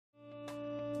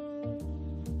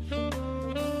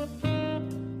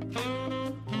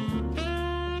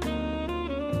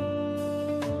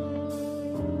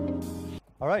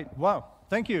All right, wow,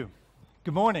 thank you.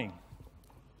 Good morning.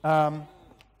 What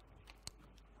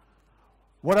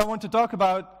I want to talk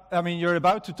about, you're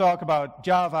about to talk about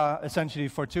Java essentially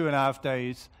for 2.5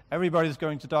 days. Everybody's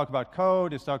going to talk about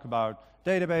code, it's talking about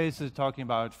databases, talking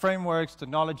about frameworks,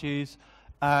 technologies,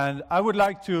 and I would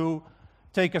like to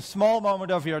take a small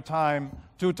moment of your time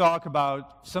to talk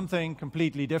about something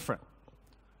completely different,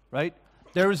 right?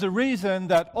 There is a reason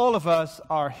that all of us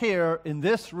are here in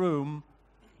this room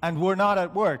and we're not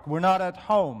at work, we're not at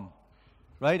home,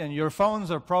 right? And your phones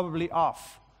are probably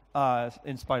off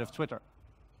in spite of Twitter.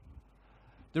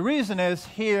 The reason is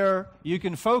here you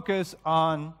can focus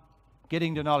on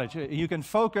getting the knowledge. You can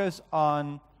focus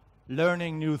on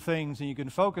learning new things and you can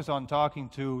focus on talking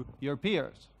to your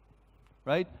peers,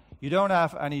 right? You don't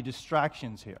have any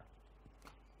distractions here,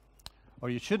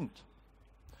 or you shouldn't.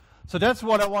 So that's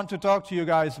what I want to talk to you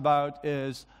guys about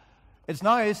is, it's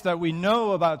nice that we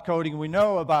know about coding, we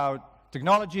know about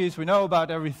technologies, we know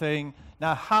about everything.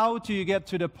 Now, how do you get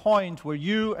to the point where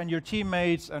you and your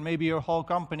teammates and maybe your whole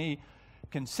company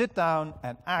can sit down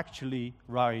and actually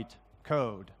write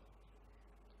code?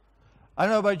 I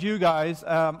don't know about you guys,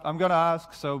 I'm going to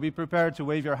ask, so be prepared to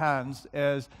wave your hands,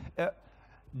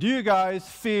 do you guys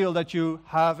feel that you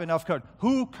have enough code?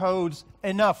 Who codes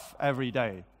enough every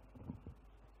day?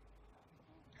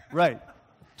 Right,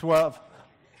 12.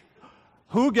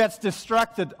 Who gets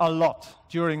distracted a lot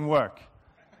during work?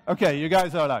 Okay, you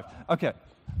guys are alive. Okay.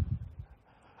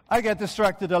 I get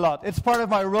distracted a lot. It's part of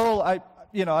my role. I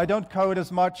don't code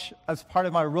as much as part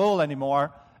of my role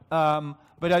anymore.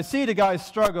 But I see the guys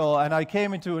struggle, and I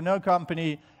came into another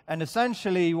company, and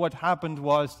essentially what happened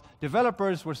was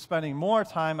developers were spending more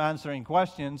time answering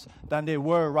questions than they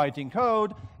were writing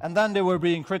code, and then they were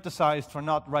being criticized for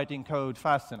not writing code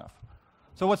fast enough.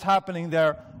 So what's happening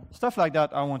there? Stuff like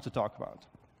that I want to talk about.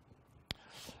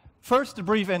 First, a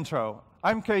brief intro.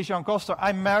 I'm Kees Koster.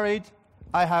 I'm married.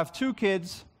 I have 2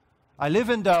 kids. I live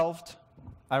in Delft.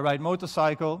 I ride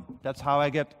motorcycle. That's how I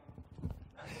get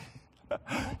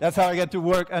to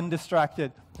work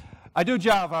undistracted. I do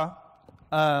Java.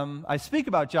 I speak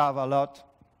about Java a lot.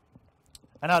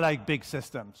 And I like big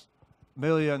systems.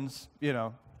 Millions,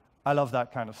 I love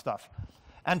that kind of stuff.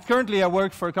 And currently I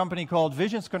work for a company called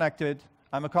Visions Connected.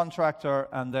 I'm a contractor,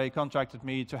 and they contracted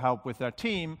me to help with their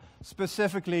team,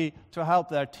 specifically to help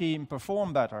their team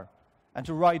perform better and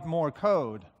to write more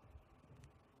code.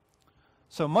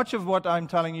 So much of what I'm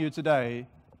telling you today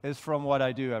is from what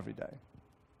I do every day.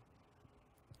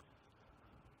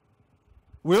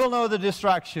 We all know the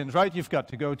distractions, right? You've got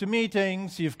to go to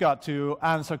meetings, you've got to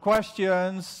answer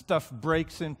questions, stuff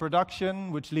breaks in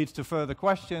production, which leads to further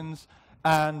questions,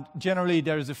 and generally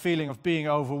there's a feeling of being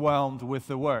overwhelmed with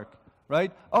the work.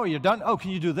 Right? Oh, you're done? Oh,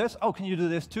 can you do this? Oh, can you do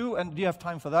this too? And do you have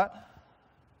time for that?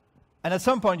 And at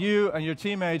some point, you and your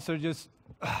teammates are just,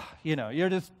 you're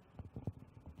just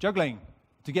juggling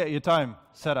to get your time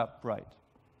set up right.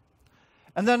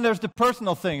 And then there's the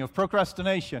personal thing of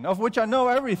procrastination, of which I know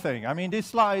everything. I mean, these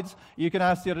slides, you can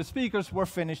ask the other speakers, were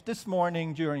finished this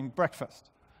morning during breakfast.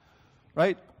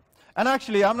 Right? And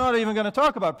actually, I'm not even going to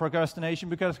talk about procrastination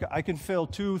because I can fill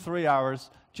 2-3 hours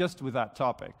just with that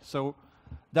topic. So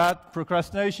that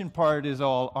procrastination part is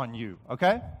all on you,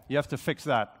 okay? You have to fix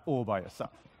that all by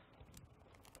yourself.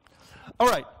 All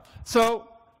right, so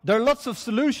there are lots of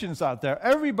solutions out there.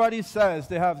 Everybody says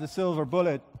they have the silver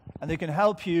bullet and they can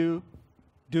help you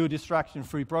do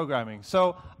distraction-free programming.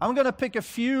 So I'm going to pick a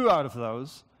few out of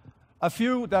those, a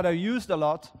few that I used a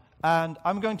lot, and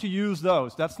I'm going to use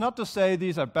those. That's not to say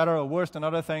these are better or worse than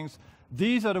other things.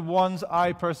 These are the ones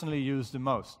I personally use the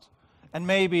most, and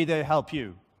maybe they help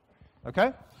you.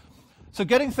 Okay? So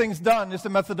getting things done is a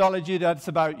methodology that's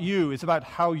about you. It's about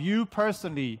how you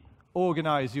personally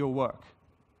organize your work.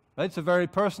 Right? It's a very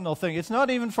personal thing. It's not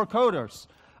even for coders.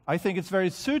 I think it's very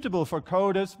suitable for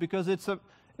coders because it's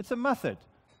a method.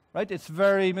 Right? It's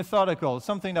very methodical,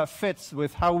 something that fits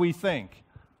with how we think.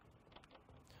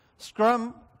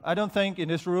 Scrum, I don't think in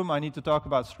this room I need to talk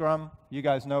about Scrum. You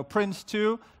guys know Prince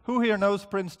 2. Who here knows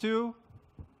Prince 2?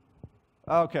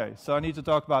 Okay, so I need to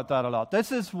talk about that a lot.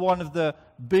 This is one of the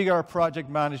bigger project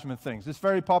management things. It's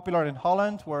very popular in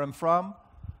Holland, where I'm from,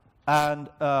 and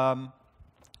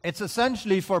it's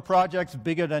essentially for projects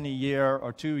bigger than a year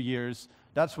or 2 years.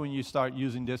 That's when you start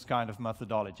using this kind of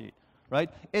methodology, right?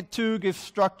 It too gives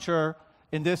structure,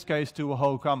 in this case, to a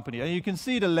whole company. And you can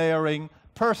see the layering,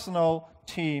 personal,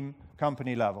 team,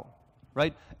 company level,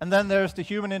 right? And then there's the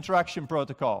human interaction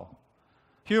protocol.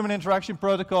 Human Interaction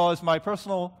Protocol is my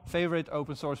personal favorite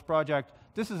open source project.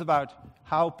 This is about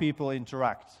how people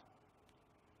interact.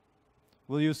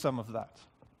 We'll use some of that.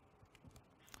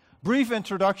 Brief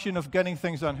introduction of getting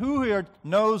things done. Who here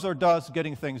knows or does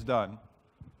getting things done?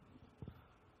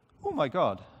 Oh my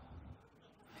God.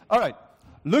 All right,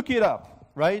 look it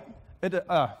up, right?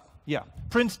 Yeah,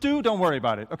 Prince 2, don't worry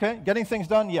about it, okay? Getting things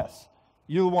done, yes,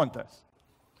 you'll want this.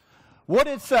 What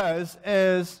it says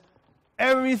is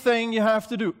everything you have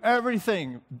to do,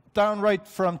 everything, downright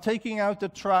from taking out the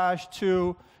trash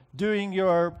to doing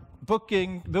your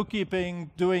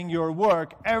bookkeeping, doing your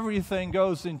work, everything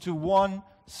goes into one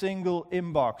single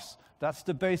inbox. That's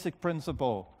the basic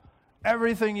principle.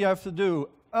 Everything you have to do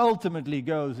ultimately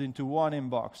goes into one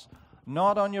inbox.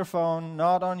 Not on your phone,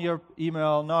 not on your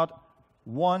email, not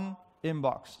one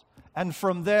inbox. And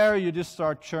from there, you just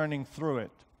start churning through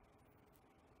it.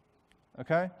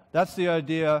 Okay? That's the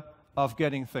idea of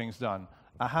getting things done.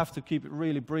 I have to keep it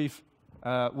really brief.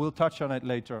 We'll touch on it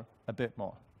later a bit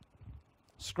more.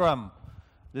 Scrum.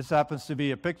 This happens to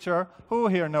be a picture. Who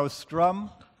here knows Scrum?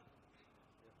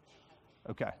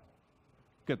 Okay.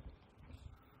 Good.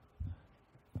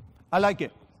 I like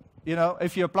it. You know,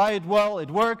 if you apply it well,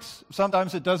 it works.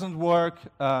 Sometimes it doesn't work.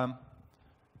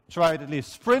 Try it at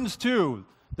least. Sprints 2.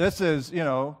 This is, you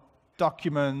know,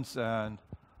 documents, and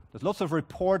there's lots of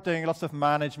reporting, lots of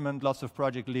management, lots of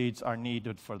project leads are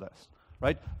needed for this,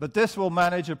 right? But this will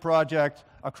manage a project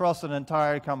across an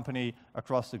entire company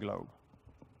across the globe.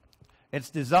 It's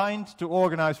designed to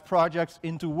organize projects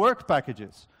into work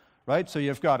packages, right? So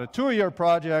you've got a 2-year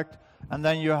project, and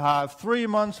then you have 3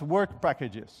 months work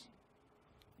packages.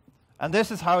 And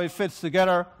this is how it fits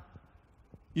together.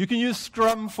 You can use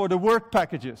Scrum for the work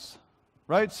packages,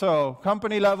 right? So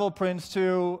company level, Prince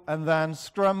 2, and then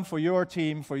Scrum for your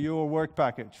team, for your work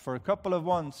package. For a couple of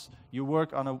months, you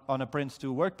work on a Prince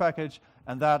 2 work package,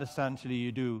 and that essentially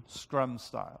you do Scrum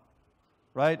style,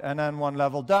 right? And then one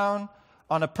level down,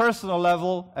 on a personal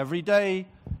level, every day,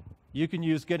 you can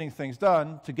use getting things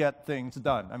done to get things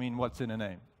done. I mean, what's in a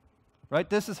name, right?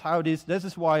 This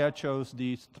is why I chose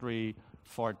these 3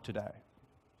 for today.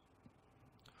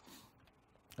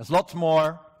 There's lots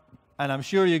more, and I'm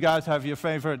sure you guys have your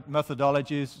favorite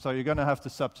methodologies, so you're going to have to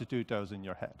substitute those in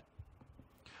your head.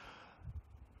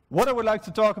 What I would like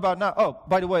to talk about now, oh,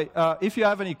 by the way, if you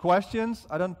have any questions,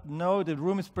 I don't know, the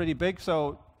room is pretty big,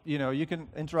 so you can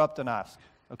interrupt and ask,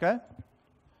 okay?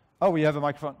 Oh, we have a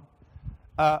microphone.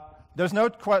 There's no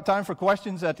time for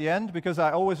questions at the end, because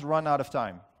I always run out of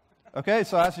time. Okay,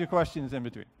 so ask your questions in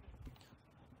between.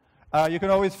 You can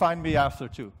always find me after,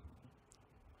 too.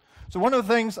 So one of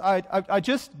the things, I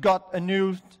just got a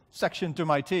new section to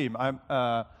my team.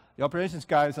 The operations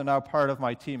guys are now part of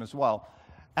my team as well.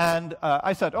 And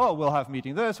I said, oh, we'll have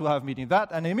meeting this, we'll have meeting that.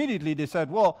 And immediately they said,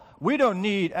 well, we don't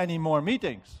need any more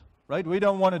meetings, right? We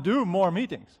don't want to do more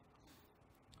meetings.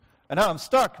 And now I'm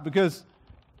stuck because,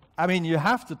 I mean, you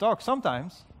have to talk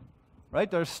sometimes, right?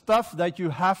 There's stuff that you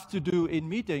have to do in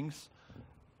meetings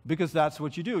because that's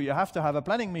what you do. You have to have a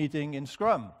planning meeting in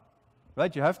Scrum,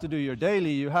 right? You have to do your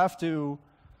daily. You have to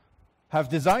have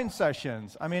design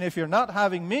sessions. I mean, if you're not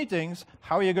having meetings,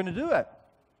 how are you going to do it?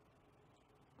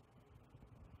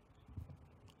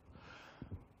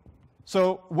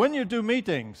 So when you do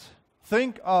meetings,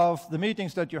 think of the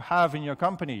meetings that you have in your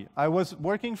company. I was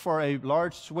working for a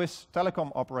large Swiss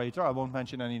telecom operator, I won't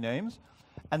mention any names,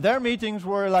 and their meetings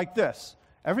were like this.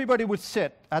 Everybody would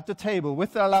sit at the table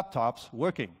with their laptops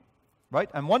working, right?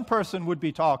 And one person would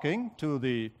be talking to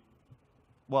the,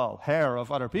 hair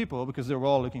of other people because they were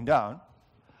all looking down.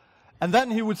 And then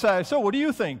he would say, so what do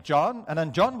you think, John? And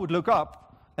then John would look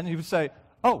up and he would say,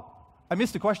 oh, I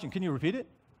missed the question, can you repeat it?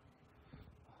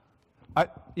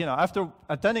 After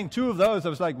attending 2 of those, I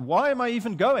was like, why am I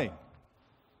even going?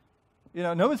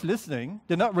 No one's listening.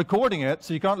 They're not recording it,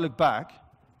 so you can't look back.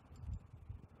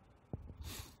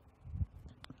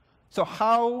 So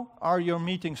how are your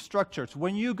meetings structured?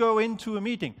 When you go into a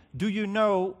meeting, do you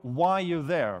know why you're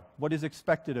there? What is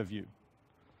expected of you?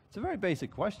 It's a very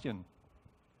basic question.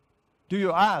 Do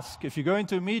you ask, if you go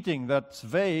into a meeting that's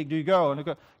vague, do you go and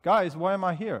go, guys, why am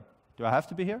I here? Do I have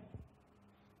to be here?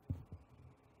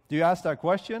 Do you ask that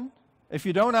question? If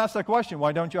you don't ask that question,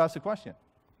 why don't you ask the question?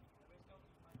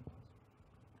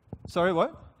 Sorry,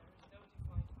 what?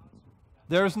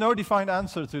 There is no defined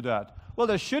answer to that. Well,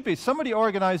 there should be. Somebody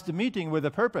organized the meeting with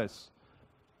a purpose.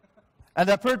 And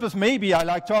that purpose may be I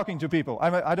like talking to people.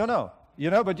 I don't know.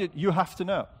 But you have to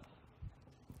know.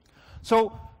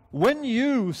 So when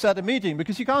you set a meeting,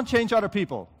 because you can't change other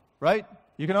people, right?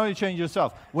 You can only change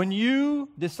yourself. When you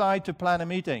decide to plan a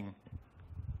meeting,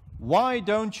 why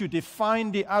don't you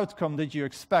define the outcome that you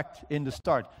expect in the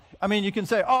start? I mean, you can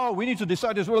say, oh, we need to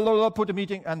decide this, we'll put a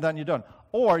meeting, and then you're done.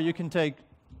 Or you can take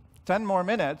 10 more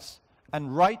minutes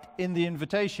and write in the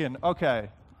invitation, okay,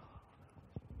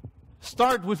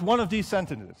 start with one of these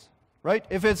sentences, right?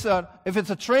 If it's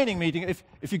a training meeting,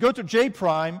 if you go to J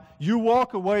Prime, you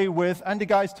walk away with, and the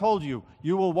guys told you,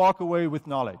 you will walk away with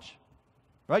knowledge,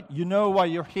 right? You know why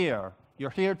you're here. You're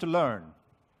here to learn.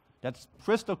 That's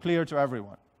crystal clear to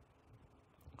everyone.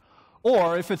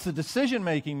 Or if it's a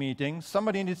decision-making meeting,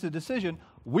 somebody needs a decision,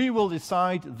 we will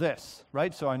decide this,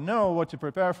 right? So I know what to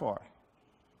prepare for.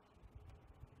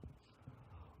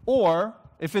 Or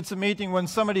if it's a meeting when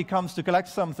somebody comes to collect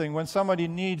something, when somebody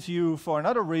needs you for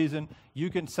another reason, you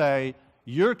can say,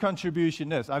 your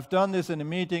contribution is. I've done this in a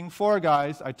meeting, 4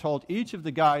 guys. I told each of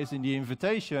the guys in the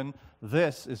invitation,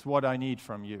 this is what I need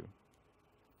from you.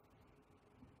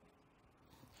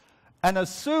 And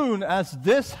as soon as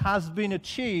this has been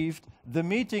achieved, the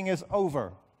meeting is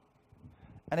over.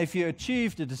 And if you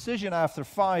achieve the decision after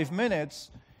 5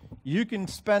 minutes, you can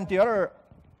spend the other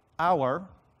hour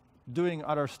doing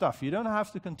other stuff. You don't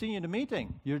have to continue the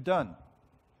meeting. You're done.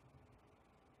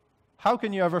 How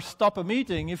can you ever stop a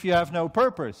meeting if you have no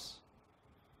purpose?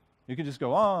 You can just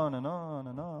go on and on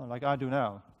and on, like I do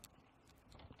now.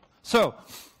 So,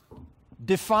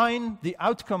 define the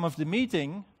outcome of the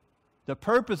meeting, the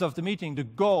purpose of the meeting, the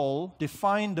goal.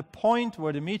 Define the point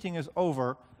where the meeting is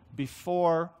over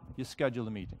before you schedule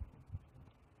the meeting.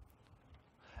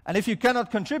 And if you cannot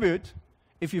contribute,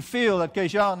 if you feel that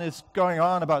Kees-Jan is going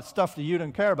on about stuff that you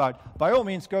don't care about, by all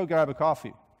means, go grab a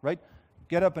coffee, right?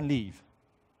 Get up and leave.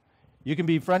 You can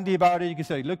be friendly about it. You can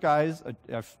say, look, guys,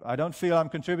 if I don't feel I'm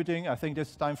contributing, I think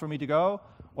it's time for me to go.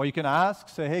 Or you can ask,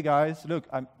 say, hey, guys, look,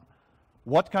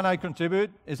 what can I contribute?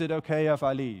 Is it okay if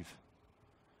I leave?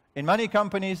 In many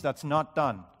companies, that's not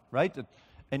done, right?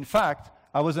 In fact,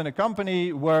 I was in a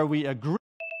company where we agreed.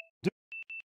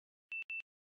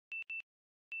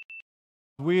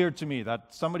 Weird to me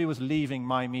that somebody was leaving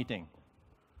my meeting.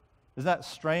 Isn't that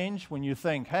strange when you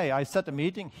think, hey, I set a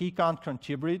meeting, he can't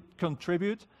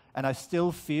contribute, and I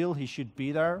still feel he should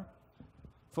be there?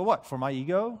 For what? For my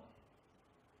ego?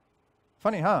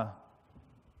 Funny, huh?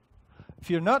 If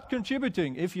you're not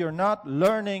contributing, if you're not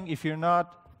learning, if you're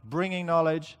not bringing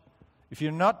knowledge, if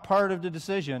you're not part of the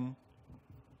decision,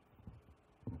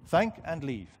 thank and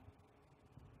leave.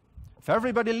 If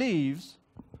everybody leaves,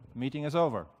 the meeting is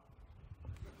over.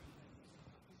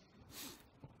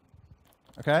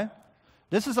 Okay?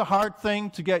 This is a hard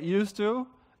thing to get used to,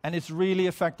 and it's really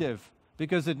effective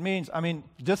because it means,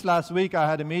 just last week I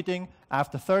had a meeting.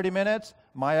 After 30 minutes,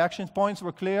 my action points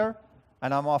were clear,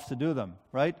 and I'm off to do them,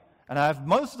 right? And I have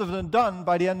most of them done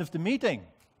by the end of the meeting.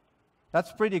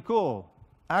 That's pretty cool.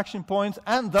 Action points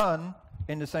and done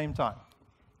in the same time.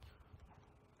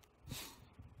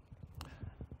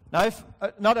 Now, if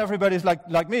not everybody's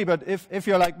like me, but if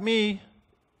you're like me,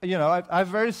 I have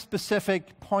very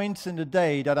specific points in the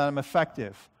day that I'm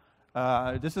effective.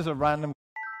 This is a random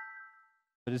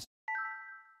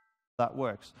that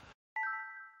works.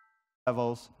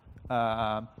 Levels,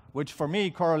 which for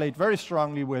me correlate very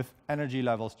strongly with energy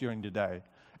levels during the day.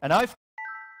 And I've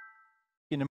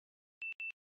in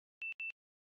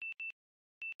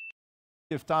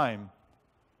a time,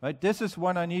 right? This is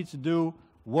when I need to do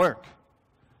work,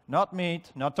 not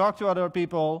meet, not talk to other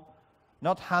people,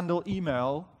 not handle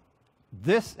email.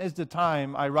 This is the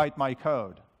time I write my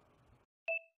code.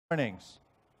 Mornings.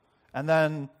 And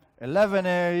then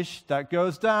 11-ish, that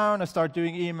goes down, I start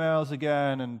doing emails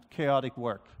again and chaotic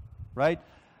work, right?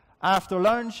 After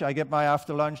lunch, I get my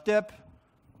after lunch dip.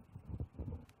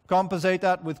 Compensate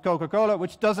that with Coca-Cola,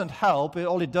 which doesn't help.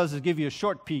 All it does is give you a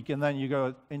short peak and then you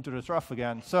go into the trough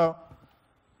again. So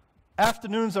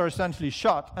afternoons are essentially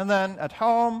shot. And then at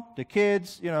home, the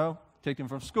kids, take them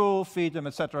from school, feed them,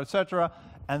 etc., etc.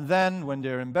 And then when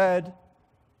they're in bed,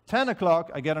 10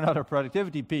 o'clock, I get another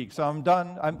productivity peak. So I'm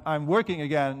done. I'm working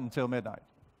again until midnight.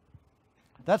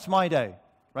 That's my day,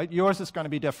 right? Yours is going to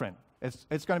be different.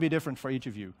 It's going to be different for each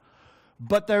of you.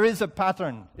 But there is a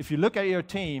pattern. If you look at your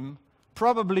team,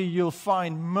 probably you'll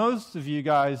find most of you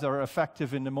guys are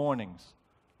effective in the mornings,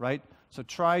 right? So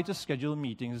try to schedule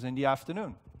meetings in the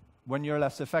afternoon when you're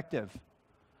less effective.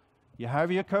 You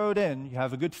have your code in, you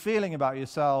have a good feeling about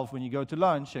yourself when you go to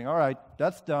lunch, saying, all right,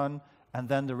 that's done, and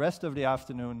then the rest of the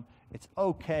afternoon, it's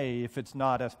okay if it's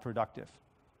not as productive,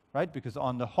 right? Because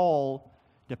on the whole,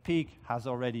 the peak has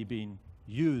already been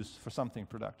used for something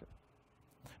productive.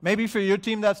 Maybe for your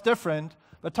team that's different,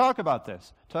 but talk about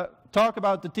this. Talk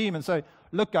about the team and say,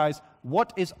 look guys,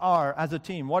 as a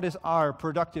team, what is our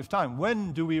productive time?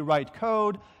 When do we write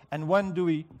code, and when do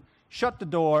we shut the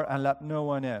door and let no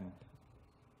one in?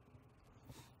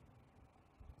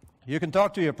 You can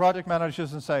talk to your project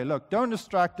managers and say, look, don't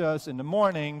distract us in the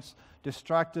mornings,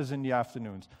 distract us in the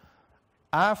afternoons.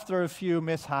 After a few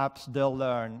mishaps, they'll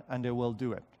learn and they will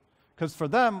do it. Because for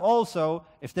them also,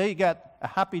 if they get a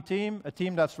happy team, a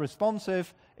team that's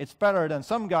responsive, it's better than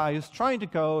some guy who's trying to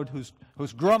code,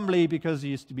 who's grumbly because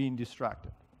he's being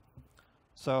distracted.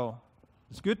 So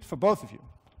it's good for both of you.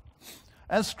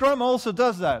 And Scrum also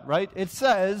does that, right? It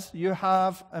says you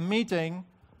have a meeting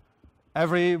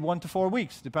every 1 to 4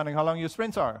 weeks, depending how long your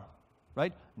sprints are,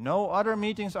 right? No other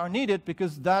meetings are needed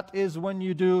because that is when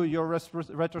you do your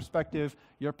retrospective,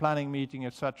 your planning meeting,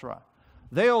 etc.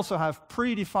 They also have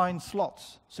predefined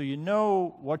slots, so you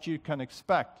know what you can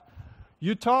expect.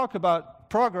 You talk about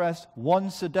progress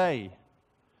once a day.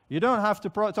 You don't have to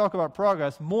talk about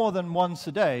progress more than once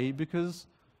a day because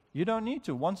you don't need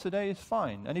to. Once a day is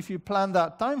fine. And if you plan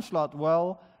that time slot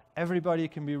well, everybody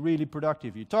can be really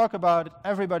productive. You talk about it,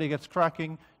 everybody gets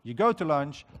cracking, you go to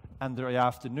lunch, and the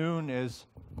afternoon is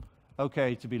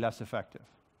okay to be less effective.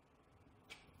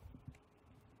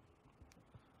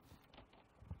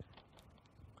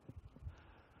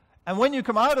 And when you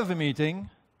come out of a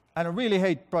meeting, and I really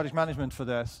hate project management for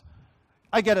this,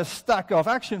 I get a stack of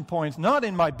action points, not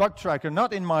in my bug tracker,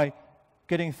 not in my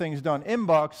getting things done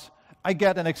inbox. I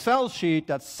get an Excel sheet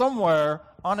that's somewhere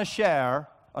on a share,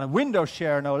 on a Windows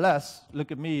share no less.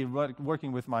 Look at me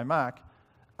working with my Mac.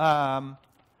 And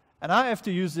I have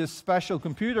to use this special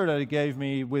computer that it gave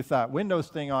me with that Windows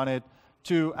thing on it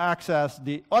to access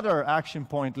the other action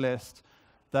point list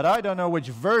that I don't know which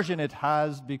version it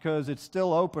has because it's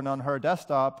still open on her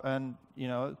desktop and,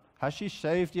 has she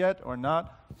saved yet or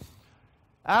not?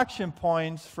 Action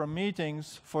points from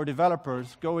meetings for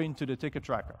developers go into the ticket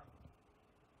tracker,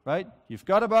 right? You've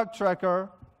got a bug tracker.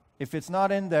 If it's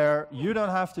not in there, you don't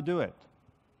have to do it.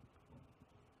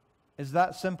 It's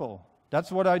that simple.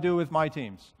 That's what I do with my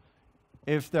teams.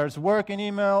 If there's work in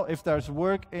email, if there's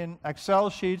work in Excel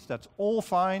sheets, that's all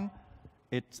fine.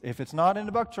 If it's not in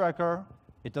the bug tracker,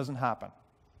 it doesn't happen.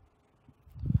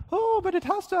 Oh, but it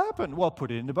has to happen. Well,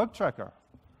 put it in the bug tracker.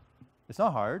 It's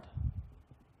not hard.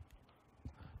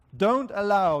 Don't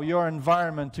allow your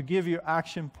environment to give you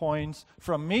action points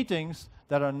from meetings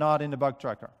that are not in the bug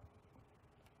tracker.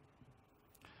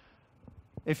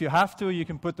 If you have to, you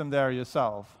can put them there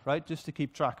yourself, right? Just to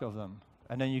keep track of them.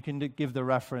 And then you can give the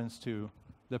reference to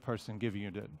the person giving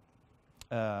you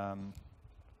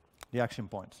the action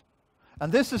points.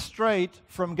 And this is straight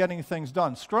from getting things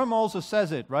done. Scrum also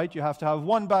says it, right? You have to have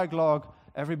one backlog.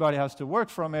 Everybody has to work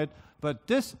from it. But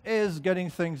this is getting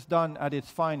things done at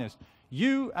its finest.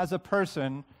 You, as a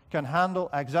person, can handle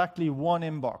exactly one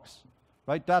inbox,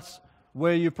 right? That's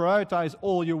where you prioritize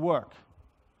all your work.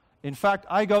 In fact,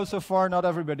 I go so far, not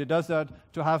everybody does that,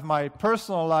 to have my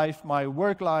personal life, my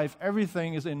work life,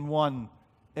 everything is in one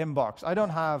inbox. I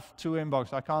don't have two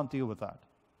inboxes. I can't deal with that.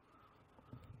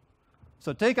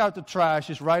 So take out the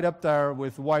trash is right up there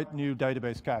with white new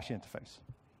database cache interface.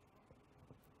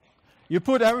 You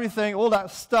put everything, all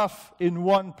that stuff in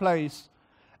one place,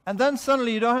 and then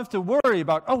suddenly you don't have to worry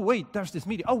about, oh wait, there's this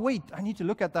meeting. Oh wait, I need to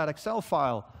look at that Excel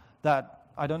file that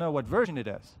I don't know what version it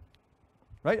is.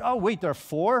 Right? Oh wait, there are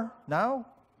 4 now?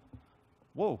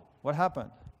 Whoa, what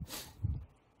happened?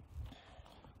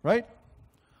 Right?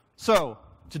 So,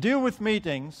 to deal with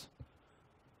meetings,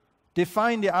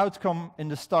 define the outcome in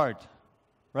the start.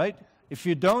 Right? If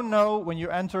you don't know when you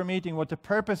enter a meeting what the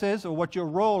purpose is or what your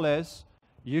role is,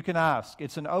 you can ask.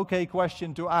 It's an okay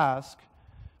question to ask.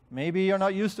 Maybe you're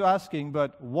not used to asking,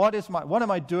 but what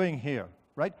am I doing here?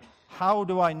 Right? How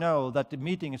do I know that the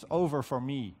meeting is over for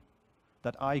me,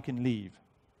 that I can leave?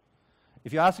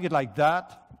 If you ask it like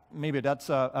that, maybe that's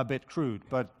a bit crude,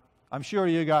 but I'm sure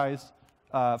you guys,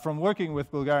 from working with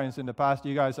Bulgarians in the past,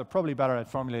 you guys are probably better at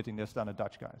formulating this than the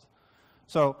Dutch guys.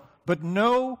 So, but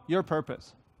know your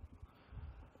purpose.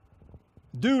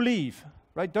 Do leave,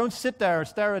 right? Don't sit there and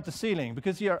stare at the ceiling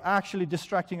because you're actually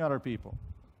distracting other people.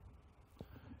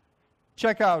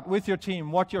 Check out with your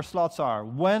team what your slots are.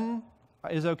 When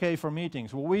is okay for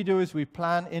meetings? What we do is we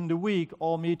plan in the week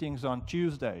all meetings on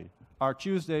Tuesday. Our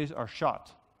Tuesdays are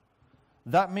shot.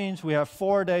 That means we have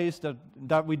 4 days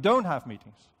that we don't have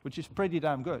meetings, which is pretty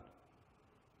damn good.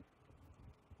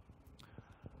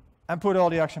 And put all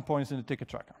the action points in the ticket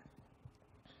tracker.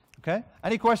 Okay?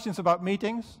 Any questions about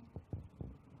meetings?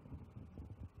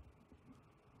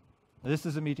 This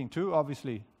is a meeting too,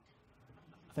 obviously.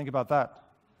 Think about that.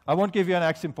 I won't give you an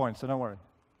action point, so don't worry.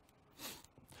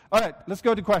 All right, let's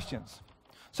go to questions.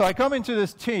 So I come into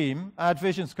this team at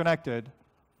Visions Connected,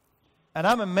 and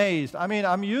I'm amazed. I mean,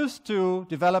 I'm used to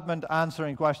development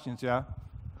answering questions, yeah?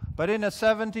 But in a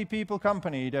 70-people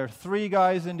company, there are 3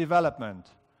 guys in development.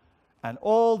 And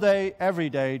all day,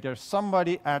 every day, there's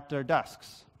somebody at their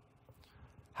desks.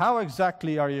 How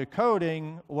exactly are you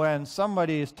coding when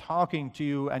somebody is talking to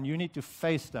you and you need to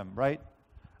face them, right?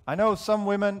 I know some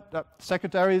women,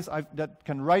 secretaries, that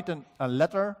can write a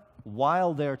letter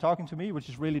while they're talking to me, which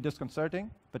is really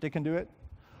disconcerting, but they can do it.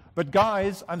 But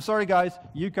guys, I'm sorry guys,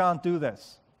 you can't do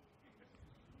this.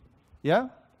 Yeah?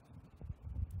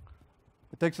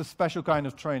 It takes a special kind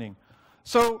of training.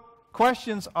 So,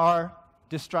 questions are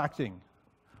distracting.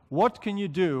 What can you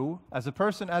do as a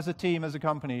person, as a team, as a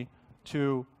company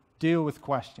to deal with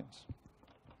questions?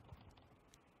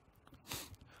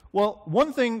 Well,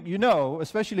 one thing you know,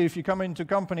 especially if you come into a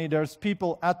company, there's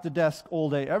people at the desk all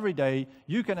day, every day,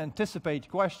 you can anticipate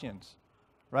questions,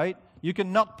 right? You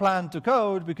can not plan to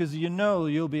code because you know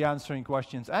you'll be answering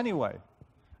questions anyway.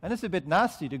 And it's a bit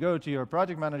nasty to go to your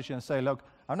project manager and say, look,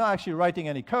 I'm not actually writing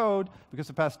any code because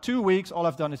the past 2 weeks all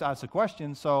I've done is answer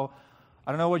questions, so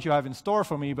I don't know what you have in store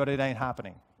for me, but it ain't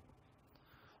happening.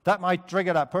 That might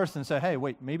trigger that person and say, hey,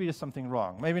 wait, maybe there's something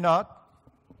wrong. Maybe not.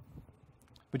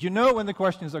 But you know when the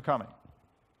questions are coming.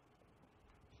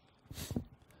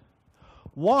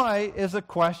 Why is a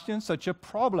question such a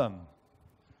problem?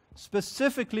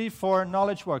 Specifically for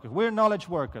knowledge workers. We're knowledge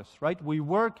workers, right? We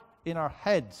work in our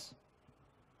heads.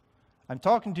 I'm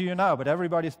talking to you now, but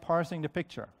everybody's parsing the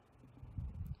picture.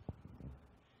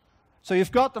 So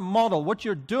you've got the model. What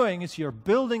you're doing is you're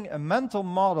building a mental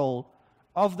model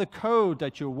of the code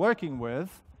that you're working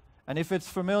with. And if it's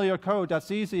familiar code,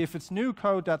 that's easy. If it's new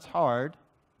code, that's hard.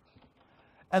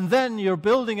 And then you're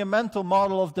building a mental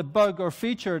model of the bug or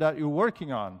feature that you're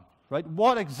working on, right?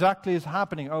 What exactly is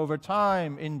happening over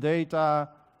time in data,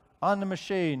 on the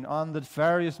machine, on the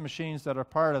various machines that are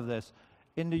part of this,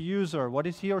 in the user, what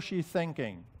is he or she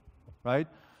thinking, right?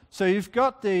 So you've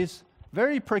got these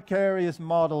very precarious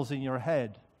models in your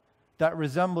head that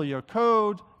resemble your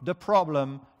code, the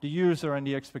problem, the user, and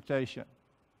the expectation.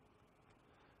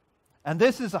 And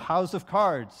this is a house of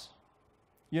cards,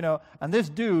 you know, and this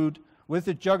dude with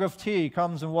a jug of tea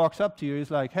comes and walks up to you.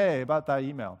 He's like, hey, about that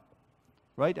email,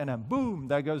 right? And then boom,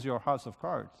 there goes your house of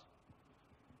cards.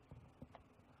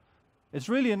 It's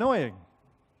really annoying.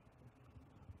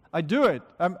 I do it.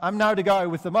 I'm now the guy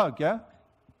with the mug, yeah?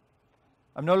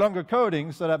 I'm no longer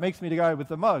coding, so that makes me the guy with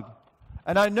the mug.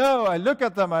 And I know, I look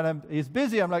at them, and he's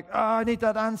busy. I'm like, I need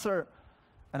that answer.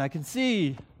 And I can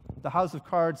see the house of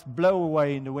cards blow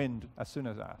away in the wind as soon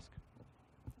as I ask.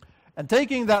 And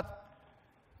taking that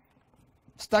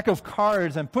stack of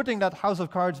cards and putting that house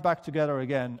of cards back together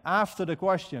again after the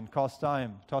question costs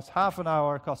time. Costs half an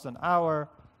hour, costs an hour,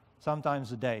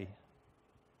 sometimes a day.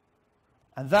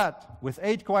 And that, with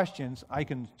 8 questions, I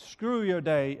can screw your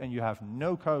day and you have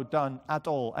no code done at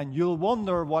all. And you'll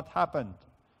wonder what happened.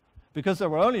 Because there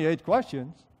were only 8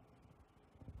 questions.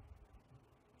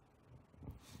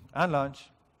 And lunch.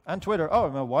 And Twitter. Oh,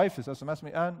 my wife is SMSing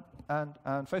me. And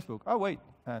Facebook. Oh, wait.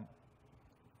 And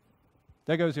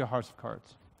there goes your house of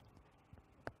cards.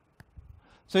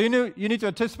 So you need to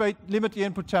anticipate, limit the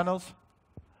input channels.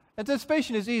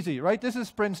 Anticipation is easy, right? This is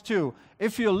Prince 2.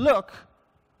 If you look,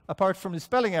 apart from the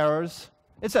spelling errors,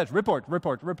 it says report,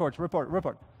 report, report, report,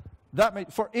 report.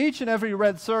 That for each and every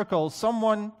red circle,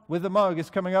 someone with a mug is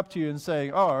coming up to you and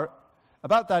saying, oh,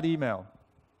 about that email.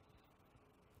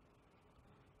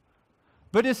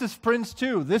 But this is Prince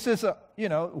 2. This is a,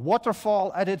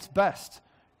 waterfall at its best.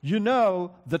 You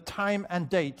know the time and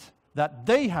date that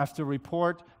they have to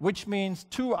report, which means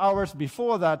 2 hours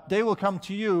before that, they will come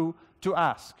to you to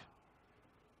ask.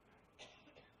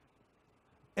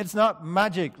 It's not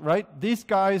magic, right? These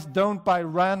guys don't by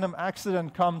random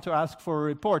accident come to ask for a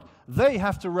report. They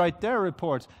have to write their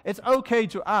reports. It's okay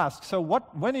to ask. So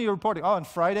when are you reporting? Oh, on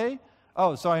Friday?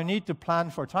 Oh, so I need to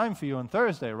plan for time for you on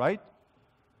Thursday, right?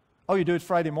 Oh, you do it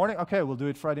Friday morning? Okay, we'll do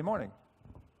it Friday morning.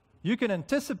 You can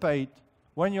anticipate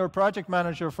when your project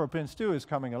manager for Prince 2 is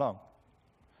coming along.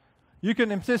 You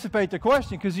can anticipate the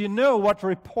question because you know what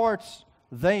reports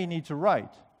they need to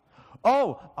write.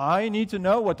 Oh, I need to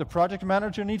know what the project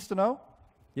manager needs to know?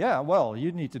 Yeah, well,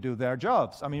 you need to do their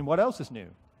jobs. I mean, what else is new?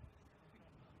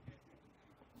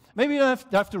 Maybe you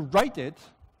don't have to write it,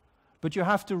 but you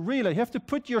have to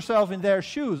put yourself in their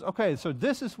shoes. Okay, so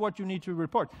this is what you need to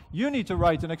report. You need to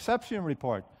write an exception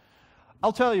report.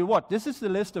 I'll tell you what, this is the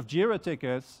list of Jira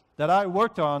tickets that I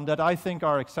worked on that I think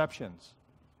are exceptions.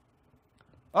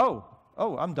 Oh,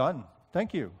 I'm done.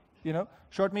 Thank you.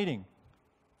 Short meeting.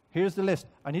 Here's the list.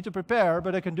 I need to prepare,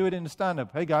 but I can do it in the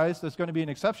stand-up. Hey guys, there's going to be an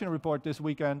exception report this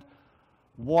weekend.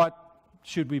 What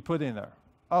should we put in there?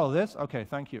 Oh, this? Okay,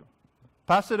 thank you.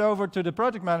 Pass it over to the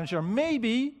project manager.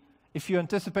 Maybe, if you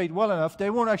anticipate well enough, they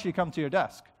won't actually come to your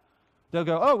desk. They'll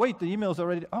go, oh, wait, the email's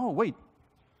already... Oh, wait.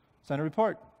 Send a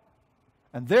report.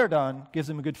 And they're done. Gives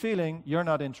them a good feeling. You're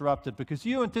not interrupted because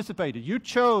you anticipated. You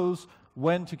chose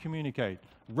when to communicate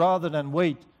rather than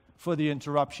wait for the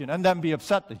interruption and then be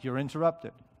upset that you're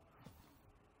interrupted.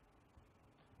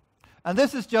 And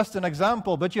this is just an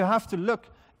example, but you have to look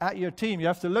at your team. You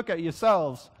have to look at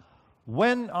yourselves.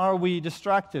 When are we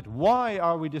distracted? Why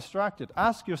are we distracted?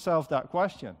 Ask yourself that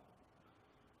question.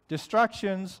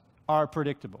 Distractions are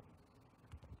predictable.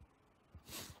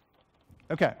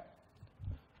 Okay.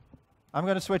 I'm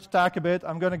going to switch tack a bit.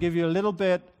 I'm going to give you a little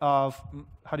bit of,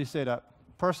 how do you say that?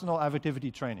 Personal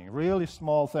activity training. Really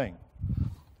small thing.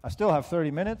 I still have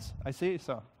 30 minutes, I see,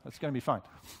 so that's going to be fine.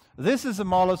 This is a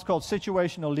model, it's called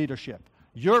situational leadership.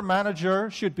 Your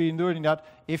manager should be doing that.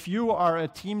 If you are a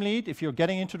team lead, if you're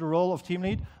getting into the role of team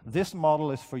lead, this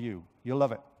model is for you. You'll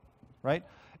love it, right?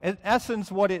 In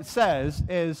essence, what it says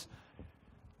is,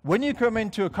 when you come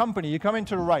into a company, you come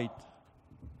into the right.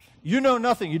 You know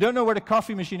nothing. You don't know where the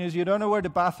coffee machine is. You don't know where the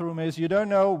bathroom is. You don't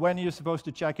know when you're supposed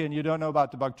to check in. You don't know about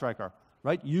the bug tracker,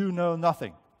 right? You know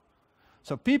nothing.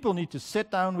 So people need to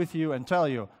sit down with you and tell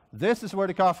you, this is where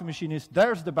the coffee machine is,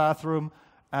 there's the bathroom,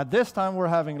 at this time we're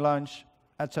having lunch,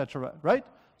 etc., right?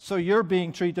 So you're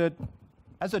being treated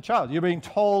as a child. You're being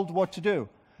told what to do.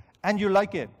 And you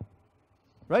like it,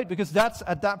 right? Because that's,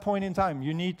 at that point in time,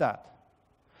 you need that.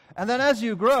 And then as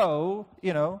you grow,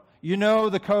 you know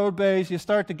the code base, you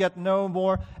start to get to know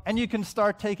more, and you can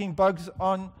start taking bugs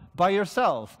on by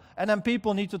yourself. And then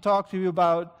people need to talk to you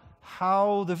about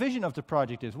how the vision of the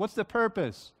project is. What's the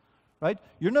purpose, right?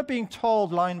 You're not being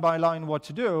told line by line what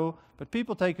to do, but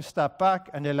people take a step back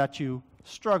and they let you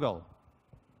struggle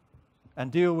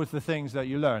and deal with the things that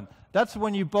you learn. That's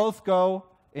when you both go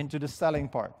into the selling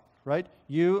part, right?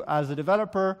 You as a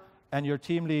developer and your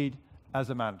team lead as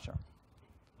a manager.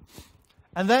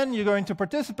 And then you go into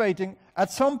participating.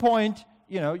 At some point,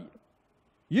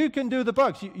 you can do the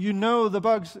bugs. You know the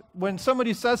bugs. When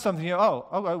somebody says something,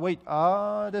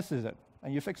 this is it.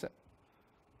 And you fix it.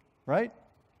 Right?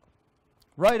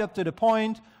 Right up to the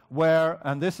point where,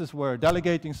 and this is where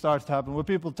delegating starts to happen, where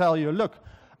people tell you, look,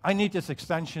 I need this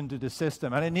extension to the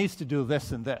system, and it needs to do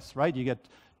this and this, right? You get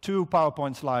 2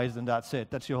 PowerPoint slides, and that's it.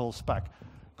 That's your whole spec.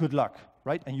 Good luck,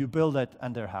 right? And you build it,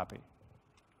 and they're happy.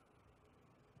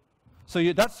 So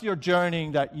that's your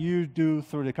journey that you do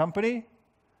through the company,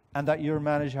 and that your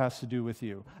manager has to do with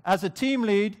you. As a team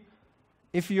lead,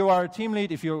 if you are a team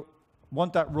lead, if you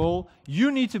want that role, you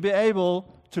need to be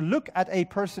able to look at a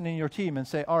person in your team and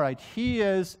say, all right, he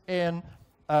is in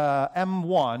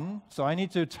M1, so I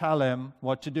need to tell him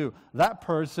what to do. That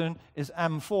person is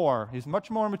M4. He's much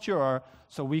more mature,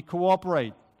 so we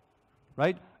cooperate,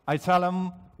 right? I tell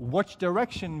him which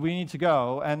direction we need to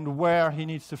go and where he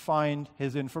needs to find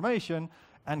his information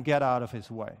and get out of his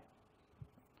way.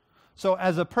 So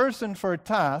as a person for a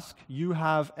task, you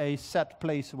have a set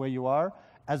place where you are.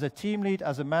 As a team lead,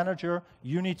 as a manager,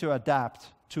 you need to adapt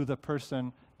to the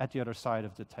person at the other side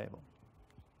of the table.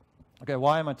 Okay,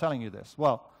 why am I telling you this?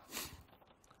 Well,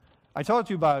 I told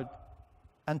you about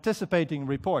anticipating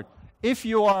report. If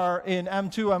you are in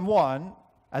M2, M1,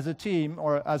 as a team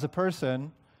or as a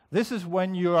person, this is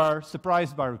when you are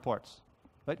surprised by reports.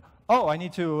 Right? Oh, I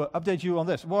need to update you on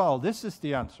this. Well, this is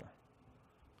the answer.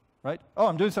 Right? Oh,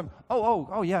 I'm doing some,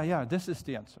 yeah, this is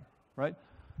the answer. Right?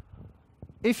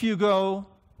 If you go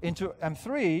into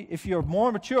M3, if you're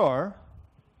more mature,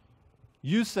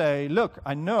 you say, look,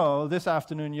 I know this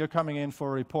afternoon you're coming in for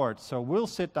a report, so we'll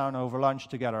sit down over lunch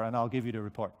together and I'll give you the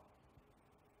report.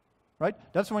 Right?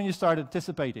 That's when you start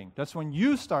anticipating. That's when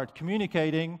you start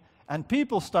communicating and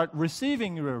people start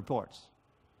receiving your reports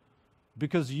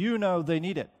because you know they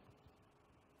need it.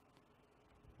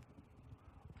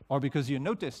 Or because you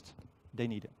noticed they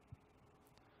need it.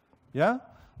 Yeah?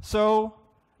 So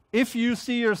if you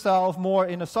see yourself more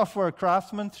in a software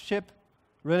craftsmanship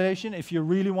relation, if you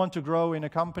really want to grow in a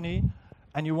company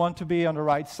and you want to be on the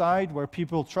right side where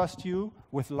people trust you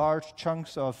with large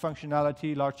chunks of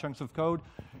functionality, large chunks of code,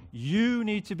 you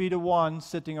need to be the one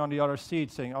sitting on the other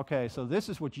seat saying, okay, so this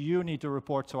is what you need to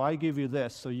report, so I give you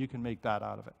this so you can make that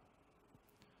out of it.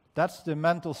 That's the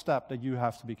mental step that you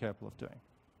have to be capable of doing.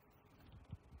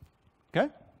 Okay?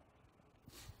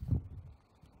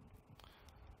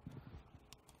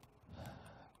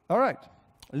 All right.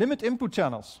 Limit input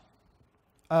channels.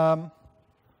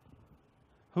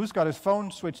 Who's got his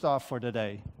phone switched off for the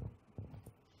day?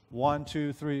 1,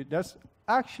 2, 3. That's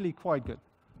actually quite good.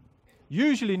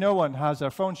 Usually no one has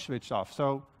their phone switched off,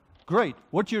 so great.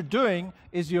 What you're doing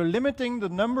is you're limiting the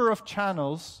number of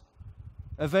channels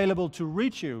available to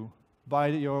reach you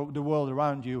by the world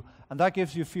around you, and that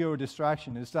gives you fewer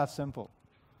distractions. It's that simple,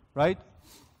 right?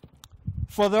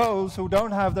 For those who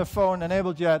don't have their phone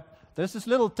enabled yet, there's this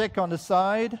little tick on the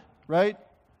side, right?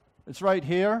 It's right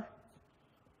here.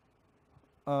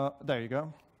 There you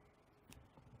go.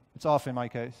 It's off in my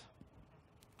case.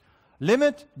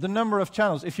 Limit the number of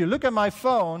channels. If you look at my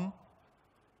phone,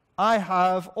 I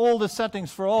have all the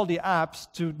settings for all the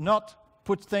apps to not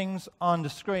put things on the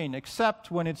screen,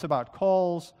 except when it's about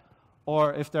calls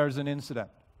or if there's an incident.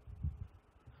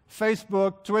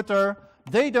 Facebook, Twitter,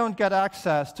 they don't get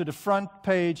access to the front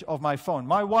page of my phone.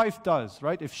 My wife does,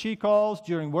 right? If she calls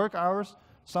during work hours,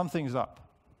 something's up,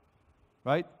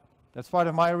 right? That's part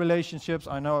of my relationships.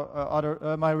 I know other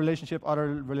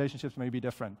relationships may be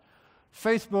different.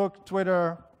 Facebook,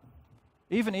 Twitter,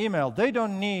 even email, they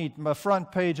don't need the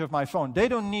front page of my phone. They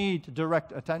don't need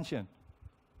direct attention.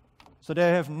 So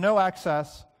they have no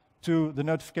access to the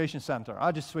notification center.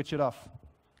 I just switch it off.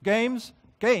 Games,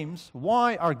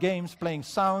 why are games playing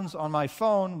sounds on my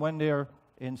phone when they're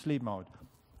in sleep mode?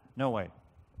 No way.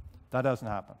 That doesn't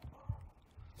happen.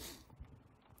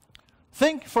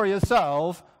 Think for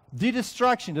yourself, the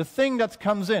distraction, the thing that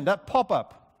comes in, that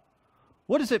pop-up.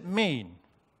 What does it mean?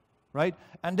 Right?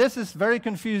 And this is very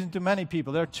confusing to many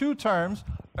people. There are two terms,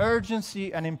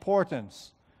 urgency and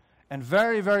importance. And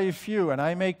very, very few, and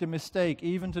I make the mistake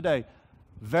even today,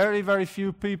 very, very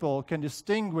few people can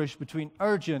distinguish between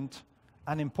urgent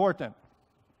and important.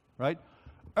 Right?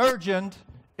 Urgent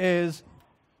is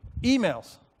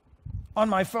emails on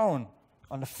my phone.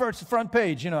 On the front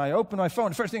page, I open my phone,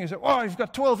 the first thing I say, oh, you've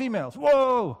got 12 emails.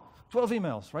 Whoa, 12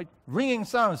 emails, right? Ringing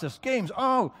sounds, there's games.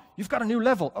 Oh, you've got a new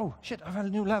level. Oh, shit, I've had a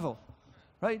new level,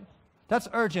 right? That's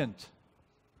urgent.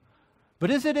 But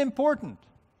is it important?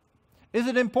 Is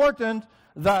it important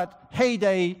that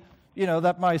heyday,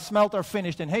 that my smelter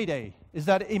finished in heyday? Is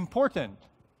that important?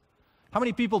 How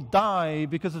many people die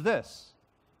because of this?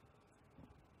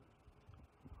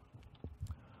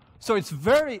 So it's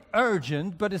very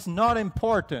urgent, but it's not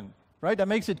important, right? That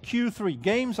makes it Q3.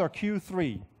 Games are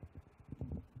Q3.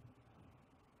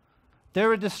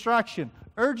 They're a distraction.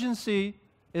 Urgency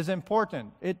is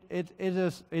important. It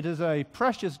is a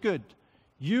precious good.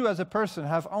 You as a person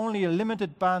have only a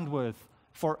limited bandwidth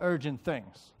for urgent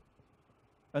things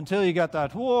until you get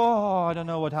that, whoa, I don't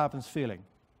know what happens feeling.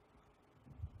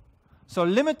 So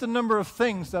limit the number of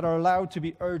things that are allowed to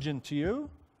be urgent to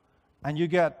you, and you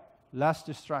get less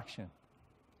distraction.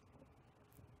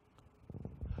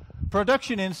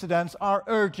 Production incidents are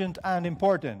urgent and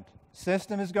important.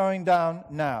 System is going down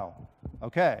now.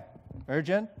 Okay.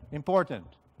 Urgent, important,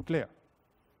 clear.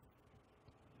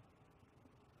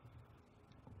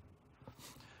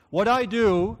 What I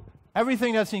do,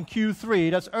 everything that's in Q3,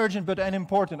 that's urgent but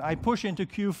unimportant, I push into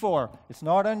Q4. It's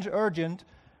not urgent,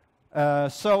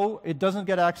 so it doesn't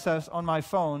get access on my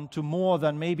phone to more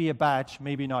than maybe a batch,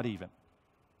 maybe not even.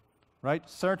 Right?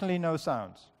 Certainly no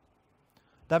sounds.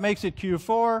 That makes it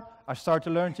Q4. I start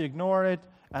to learn to ignore it.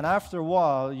 And after a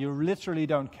while, you literally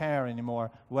don't care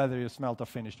anymore whether your smelter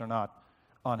finished or not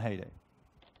on heyday.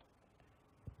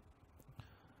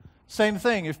 Same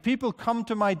thing. If people come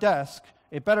to my desk,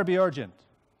 it better be urgent.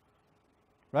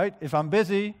 Right? If I'm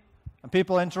busy and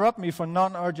people interrupt me for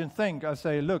non-urgent thing, I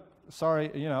say, look,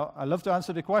 sorry, I love to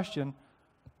answer the question,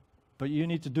 but you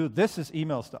need to do this is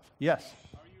email stuff. Yes?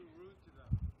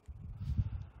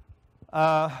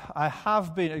 I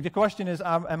have been. The question is,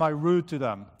 am I rude to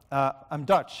them? I'm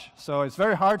Dutch, so it's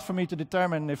very hard for me to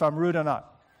determine if I'm rude or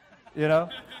not.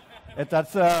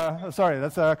 That's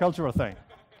a cultural thing.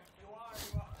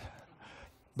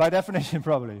 By definition,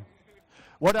 probably.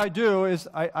 What I do is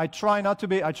I try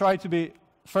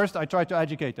to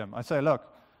educate them. I say, look,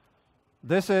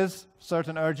 this is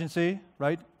certain urgency,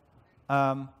 right?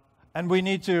 And we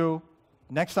need to,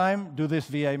 next time, do this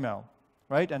via email.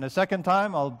 Right? And the second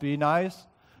time, I'll be nice.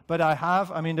 But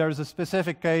there's a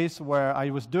specific case where I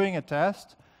was doing a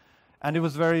test, and it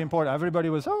was very important. Everybody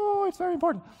was, oh, it's very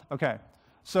important. Okay.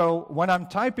 So when I'm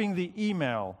typing the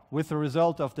email with the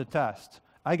result of the test,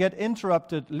 I get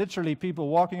interrupted, literally people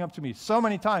walking up to me so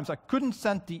many times, I couldn't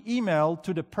send the email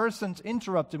to the persons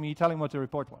interrupting me telling what the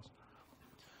report was.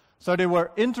 So they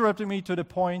were interrupting me to the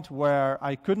point where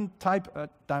I couldn't type a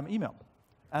damn email.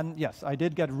 And yes, I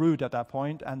did get rude at that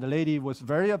point, and the lady was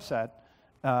very upset,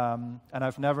 and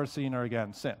I've never seen her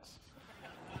again since.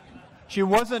 She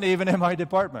wasn't even in my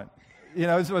department.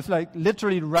 It was like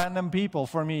literally random people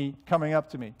for me coming up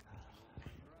to me.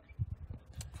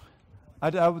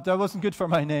 That wasn't good for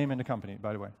my name in the company,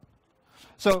 by the way.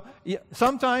 So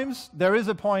sometimes there is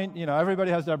a point,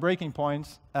 everybody has their breaking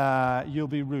points, you'll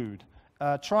be rude.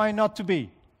 Try not to be.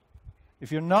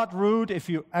 If you're not rude, if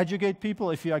you educate people,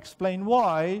 if you explain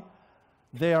why,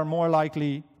 they are more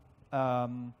likely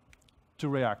to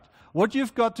react. What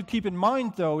you've got to keep in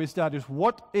mind, though, is that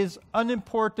what is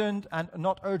unimportant and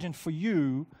not urgent for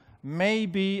you may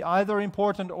be either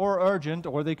important or urgent,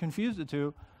 or they confuse the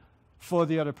two, for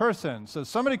the other person. So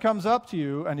somebody comes up to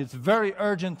you and it's very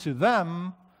urgent to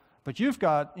them, but you've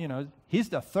got, he's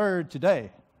the third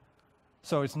today.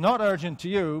 So it's not urgent to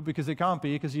you because it can't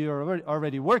be, because you're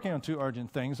already working on two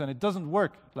urgent things, and it doesn't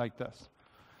work like this.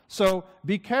 So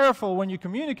be careful when you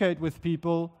communicate with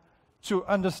people to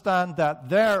understand that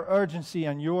their urgency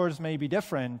and yours may be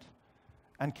different,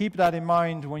 and keep that in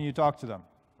mind when you talk to them.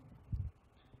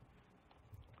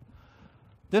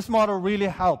 This model really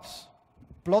helps.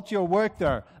 Plot your work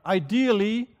there.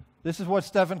 Ideally, this is what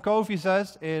Stephen Covey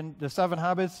says in The 7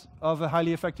 Habits of a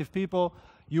Highly Effective People,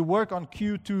 you work on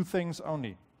Q2 things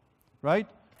only, right?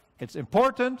 It's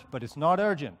important, but it's not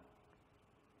urgent.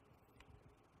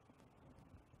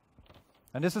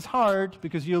 And this is hard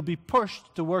because you'll be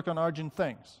pushed to work on urgent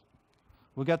things.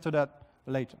 We'll get to that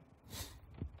later.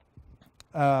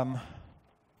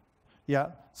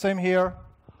 Same here.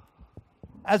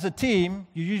 As a team,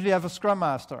 you usually have a Scrum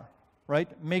Master,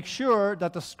 right? Make sure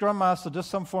that the Scrum Master does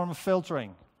some form of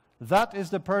filtering. That is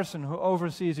the person who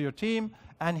oversees your team,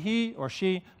 and he or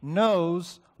she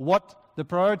knows what the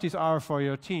priorities are for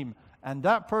your team. And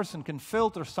that person can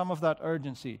filter some of that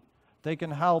urgency. They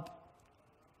can help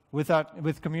with that,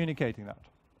 with communicating that.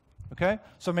 Okay?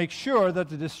 So make sure that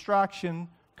the distraction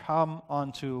come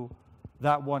onto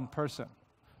that one person.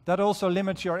 That also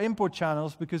limits your input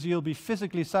channels because you'll be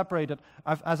physically separated.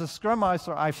 As a Scrum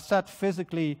Master, I've set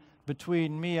physically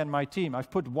between me and my team. I've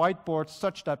put whiteboards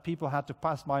such that people had to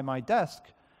pass by my desk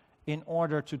in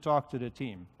order to talk to the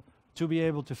team, to be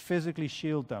able to physically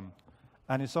shield them.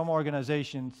 And in some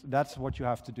organizations, that's what you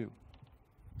have to do.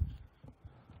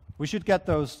 We should get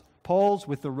those poles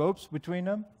with the ropes between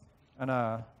them and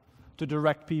to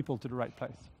direct people to the right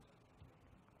place.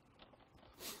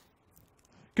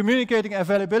 Communicating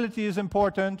availability is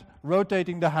important.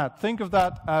 Rotating the hat. Think of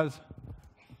that as...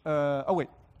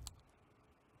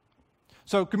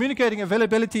 So communicating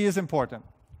availability is important,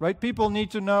 right? People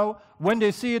need to know when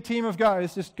they see a team of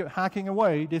guys just hacking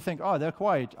away, they think, oh, they're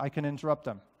quiet, I can interrupt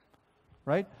them,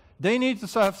 right? They need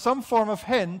to have some form of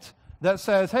hint that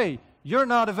says, hey, you're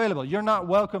not available, you're not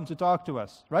welcome to talk to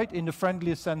us, right? In the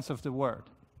friendliest sense of the word.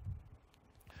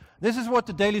 This is what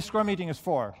the daily Scrum meeting is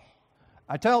for.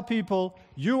 I tell people,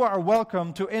 you are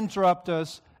welcome to interrupt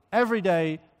us every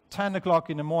day, 10 o'clock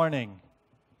in the morning.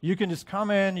 You can just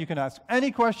come in, you can ask any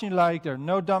question you like, there are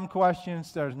no dumb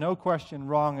questions, there's no question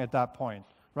wrong at that point,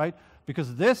 right?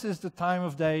 Because this is the time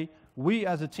of day we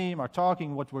as a team are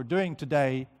talking what we're doing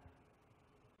today,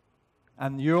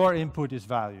 and your input is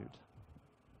valued.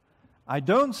 I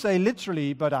don't say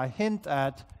literally, but I hint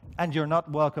at, and you're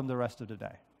not welcome the rest of the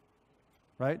day,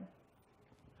 right?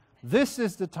 This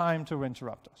is the time to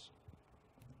interrupt us.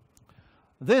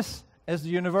 This is the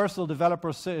universal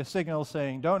developer signal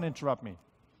saying, don't interrupt me,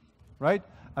 right?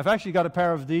 I've actually got a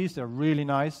pair of these. They're really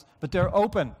nice, but they're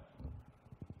open.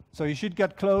 So you should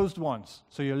get closed ones.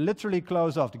 So you literally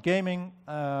close off. The gaming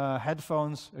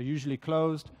headphones are usually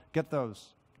closed. Get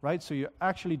those, right? So you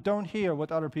actually don't hear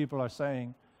what other people are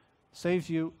saying. Saves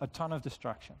you a ton of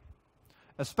distraction.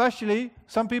 Especially,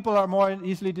 some people are more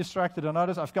easily distracted than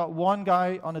others. I've got one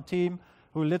guy on a team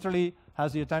who literally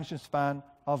has the attention span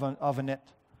of a nit.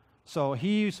 So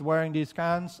he's wearing these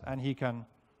cans, and he can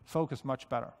focus much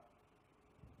better.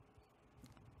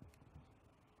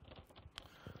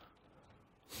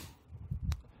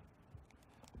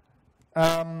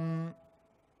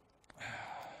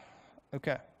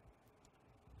 Okay.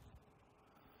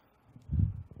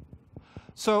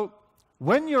 So,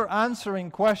 when you're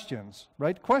answering questions,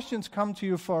 right, questions come to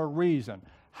you for a reason.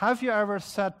 Have you ever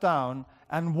sat down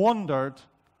and wondered,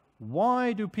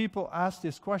 why do people ask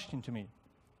this question to me?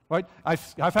 Right?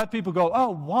 I've had people go, oh,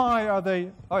 why are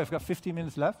they... Oh, I've got 15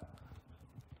 minutes left.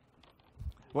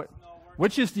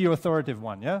 Which is the authoritative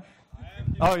one, yeah?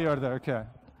 Oh, you're there, okay.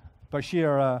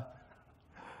 Bashir.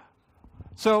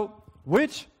 So,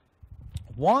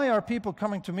 why are people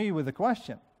coming to me with a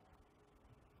question?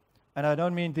 And I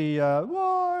don't mean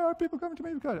why are people coming to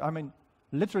me? Because I mean,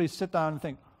 literally sit down and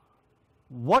think,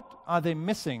 what are they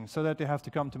missing so that they have to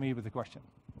come to me with a question?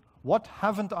 What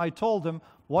haven't I told them?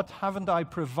 What haven't I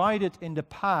provided in the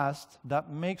past that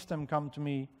makes them come to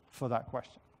me for that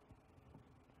question?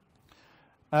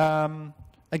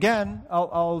 Again,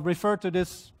 I'll refer to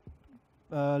this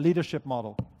leadership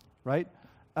model, right?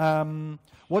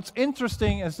 What's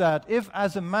interesting is that if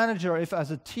as a manager, if as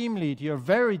a team lead, you're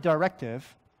very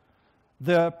directive,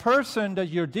 the person that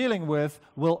you're dealing with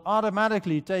will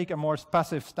automatically take a more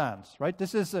passive stance, right?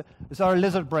 This is our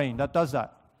lizard brain that does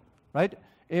that, right?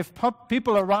 If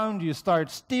people around you start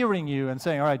steering you and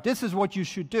saying, all right, this is what you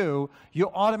should do,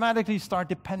 you automatically start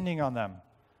depending on them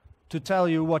to tell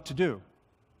you what to do.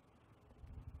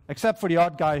 except for the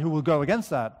odd guy who will go against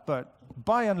that. But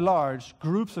by and large,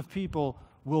 groups of people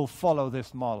will follow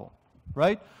this model,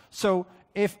 right? So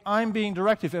if I'm being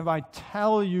directive, if I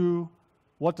tell you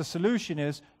what the solution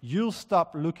is, you'll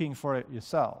stop looking for it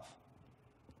yourself.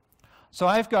 So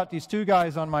I've got these two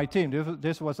guys on my team.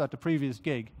 This was at the previous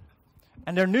gig.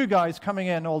 And there are new guys coming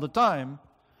in all the time.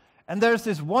 And there's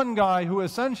this one guy who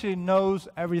essentially knows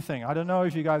everything. I don't know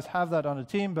if you guys have that on the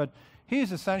team, but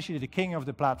he's essentially the king of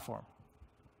the platform.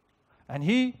 And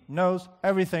he knows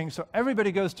everything, so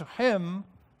everybody goes to him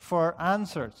for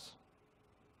answers.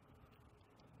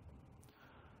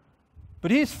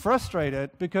 But he's frustrated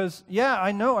because, yeah,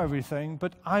 I know everything,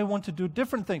 but I want to do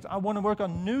different things. I want to work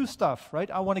on new stuff, right?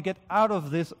 I want to get out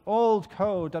of this old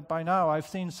code that by now I've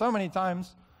seen so many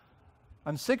times.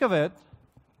 I'm sick of it.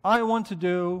 I want to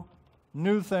do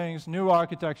new things, new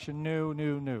architecture,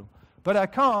 new. But I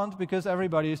can't because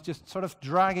everybody is just sort of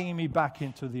dragging me back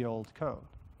into the old code.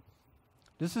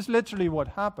 This is literally what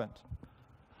happened.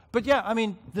 But yeah, I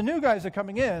mean, the new guys are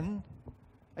coming in,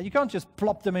 and you can't just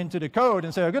plop them into the code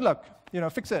and say, oh, good luck,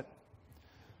 fix it.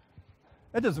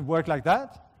 It doesn't work like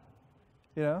that,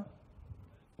 It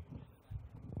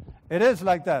is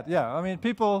like that, yeah. I mean,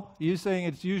 people, you saying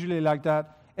it's usually like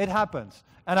that, it happens.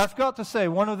 And I've got to say,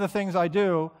 one of the things I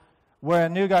do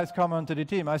when new guys come onto the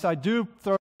team, I do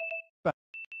throw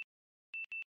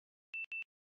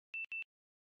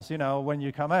when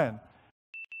you come in.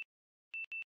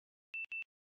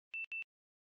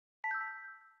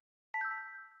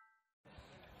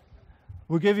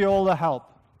 We'll give you all the help.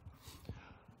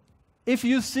 If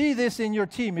you see this in your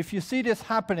team, if you see this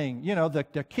happening,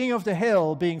 the king of the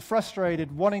hill being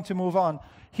frustrated, wanting to move on,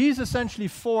 he's essentially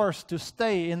forced to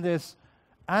stay in this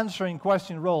answering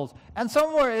question roles. And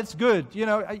somewhere it's good.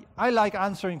 I like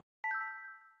answering.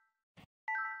 It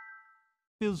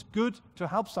feels good to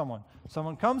help someone.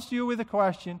 Someone comes to you with a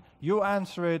question, you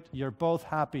answer it, you're both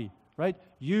happy, right?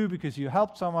 You because you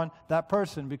helped someone, that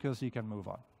person because he can move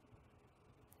on.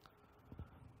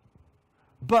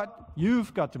 But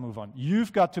you've got to move on.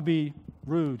 You've got to be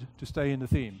rude to stay in the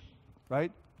theme,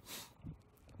 right?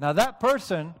 Now that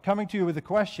person coming to you with a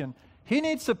question, he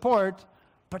needs support,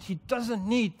 but he doesn't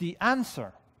need the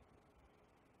answer.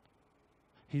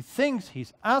 He thinks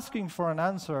he's asking for an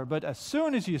answer, but as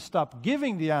soon as you stop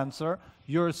giving the answer,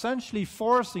 you're essentially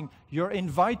you're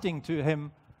inviting to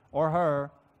him or her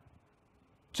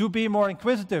to be more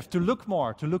inquisitive, to look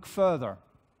more, to look further.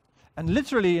 And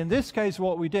literally, in this case,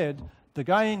 what we did, the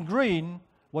guy in green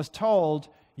was told,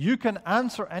 you can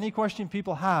answer any question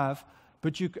people have,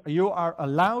 but you are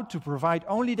allowed to provide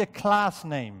only the class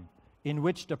name in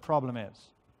which the problem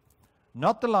is.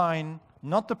 Not the line,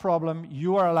 not the problem.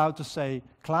 You are allowed to say,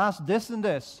 class this and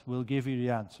this will give you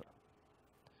the answer.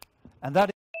 And that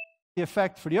is the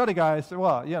effect for the other guys.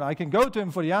 Well, I can go to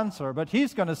him for the answer, but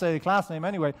he's going to say the class name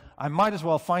anyway. I might as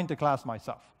well find the class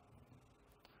myself.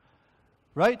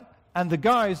 Right? And the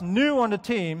guys new on the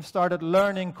team started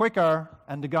learning quicker,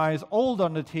 and the guys old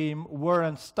on the team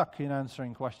weren't stuck in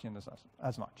answering questions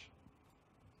as much.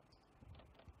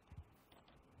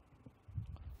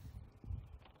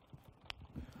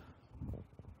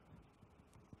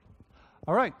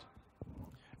 All right.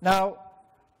 Now,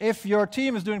 if your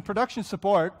team is doing production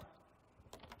support,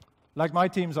 like my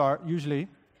teams are usually,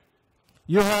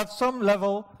 you have some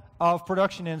level of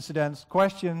production incidents,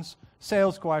 questions,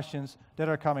 sales questions that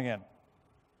are coming in.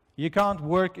 You can't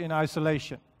work in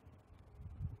isolation.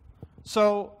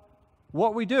 So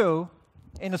what we do,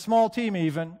 in a small team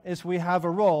even, is we have a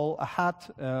role, a hat,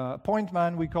 a point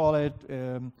man, we call it,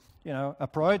 a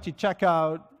priority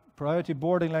checkout, priority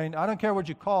boarding lane, I don't care what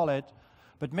you call it,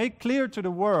 but make clear to the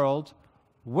world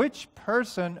which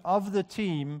person of the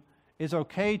team is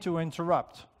okay to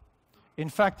interrupt. In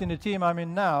fact, in the team I'm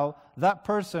in now, that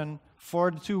person,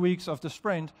 for the 2 weeks of the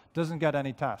sprint, doesn't get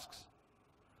any tasks.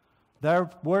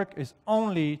 Their work is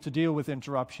only to deal with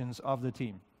interruptions of the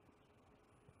team.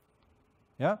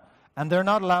 Yeah? And they're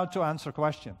not allowed to answer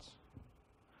questions.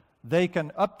 They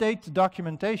can update the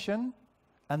documentation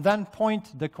and then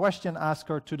point the question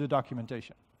asker to the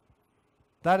documentation.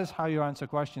 That is how you answer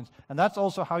questions. And that's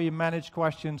also how you manage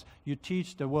questions. You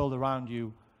teach the world around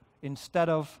you instead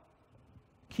of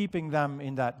keeping them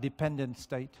in that dependent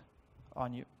state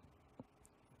on you.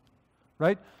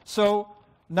 Right? So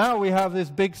now we have this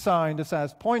big sign that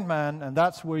says point man, and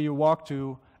that's where you walk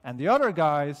to, and the other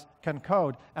guys can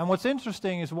code. And what's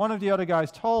interesting is one of the other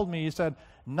guys told me, he said,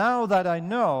 now that I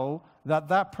know that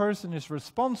that person is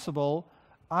responsible,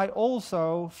 I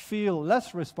also feel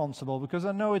less responsible because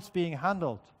I know it's being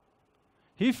handled.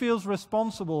 He feels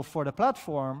responsible for the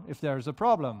platform if there is a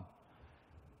problem.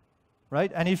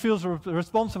 right? And he feels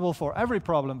responsible for every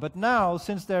problem. But now,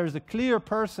 since there is a clear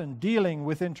person dealing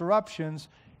with interruptions,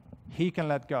 he can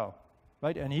let go,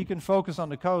 right? And he can focus on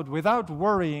the code without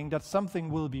worrying that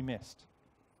something will be missed,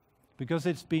 because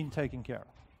it's been taken care of.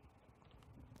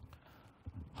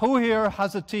 Who here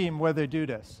has a team where they do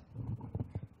this?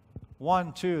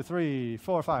 1, 2, 3,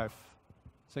 4, 5,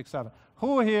 6, 7.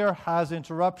 Who here has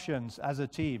interruptions as a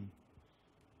team?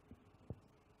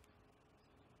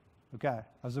 Okay,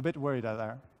 I was a bit worried out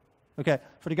there. Okay,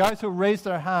 for the guys who raised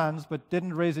their hands but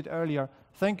didn't raise it earlier,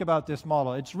 think about this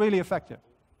model. It's really effective.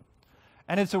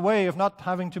 And it's a way of not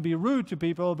having to be rude to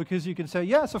people, because you can say,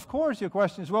 yes, of course, your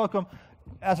question is welcome,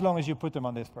 as long as you put them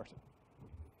on this person.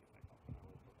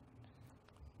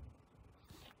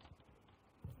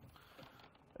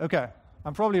 Okay,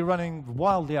 I'm probably running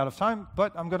wildly out of time,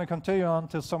 but I'm going to continue on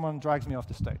until someone drags me off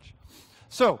the stage.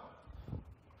 So,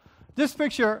 this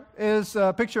picture is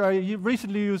a picture I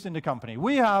recently used in the company.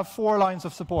 We have 4 lines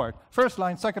of support. First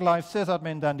line, second line,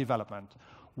 sysadmin, then development.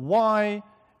 Why,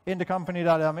 in the company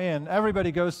that I'm in,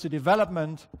 everybody goes to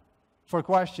development for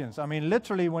questions? I mean,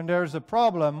 literally, when there's a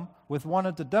problem with one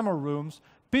of the demo rooms,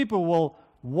 people will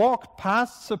walk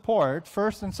past support,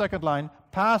 first and second line,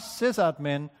 past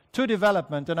sysadmin, to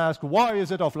development and ask, why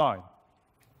is it offline?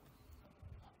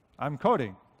 I'm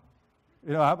coding.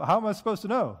 You know, how am I supposed to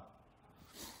know?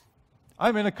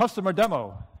 I'm in a customer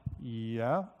demo.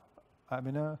 Yeah, I'm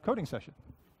in a coding session.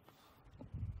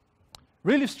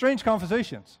 Really strange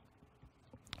conversations.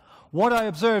 What I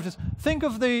observed is, think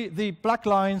of the black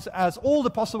lines as all the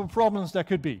possible problems there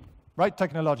could be, right,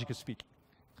 technologically speaking.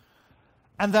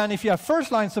 And then if you have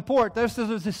first-line support, there's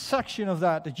this section of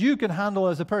that you can handle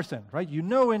as a person, right? You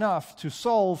know enough to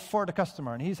solve for the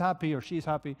customer, and he's happy or she's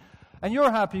happy, and you're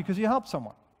happy because you helped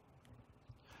someone.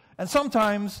 And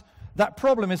sometimes that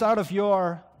problem is out of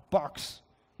your box.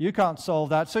 You can't solve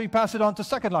that, so you pass it on to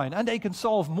second line, and they can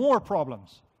solve more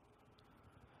problems.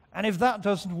 And if that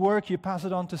doesn't work, you pass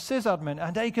it on to sysadmin,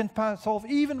 and they can solve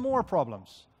even more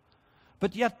problems.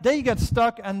 But yet they get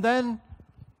stuck, and then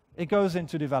it goes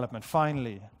into development,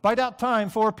 finally. By that time,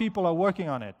 4 people are working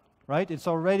on it, right? It's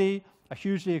already a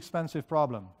hugely expensive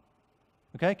problem.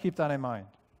 Okay, keep that in mind.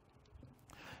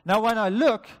 Now, when I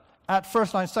look at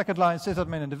first line, second line,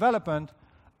 sysadmin, and development,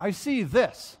 I see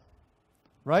this,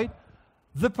 right?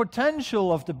 The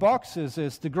potential of the boxes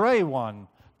is the gray one,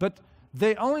 but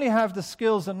they only have the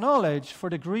skills and knowledge for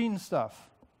the green stuff.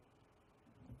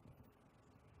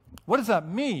 What does that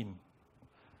mean?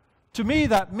 To me,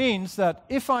 that means that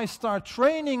if I start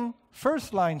training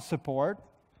first-line support,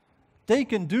 they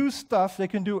can do stuff, they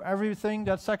can do everything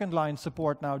that second-line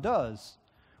support now does,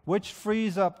 which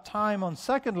frees up time on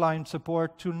second-line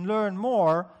support to learn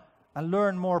more and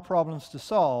learn more problems to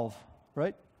solve,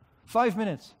 right? 5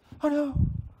 minutes. Oh no,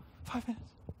 5 minutes.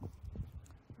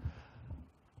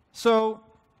 So,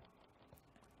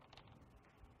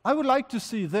 I would like to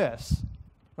see this,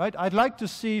 right? I'd like to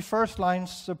see first-line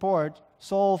support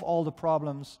solve all the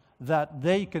problems that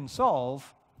they can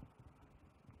solve,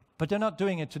 but they're not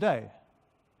doing it today.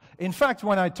 In fact,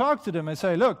 when I talk to them and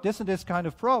say, look, this and this kind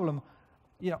of problem,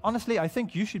 you know, honestly, I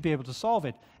think you should be able to solve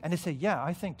it. And they say, yeah,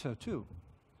 I think so too.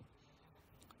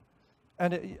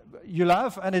 And you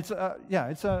laugh, and it's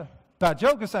a bad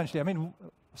joke, essentially. I mean,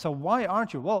 so why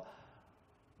aren't you? Well,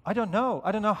 I don't know.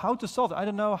 I don't know how to solve it. I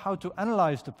don't know how to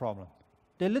analyze the problem.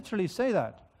 They literally say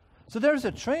that. So there's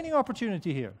a training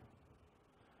opportunity here.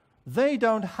 They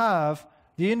don't have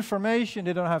the information,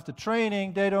 they don't have the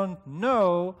training, they don't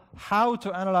know how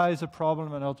to analyze a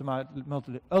problem and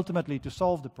ultimately to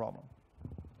solve the problem.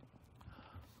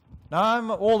 Now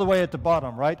I'm all the way at the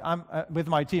bottom, right? I'm with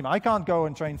my team. I can't go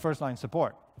and train first-line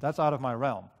support. That's out of my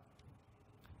realm.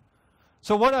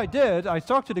 So what I did, I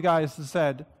talked to the guys and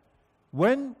said,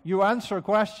 when you answer a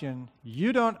question,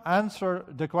 you don't answer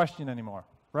the question anymore,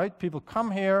 right? People come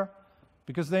here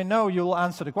because they know you'll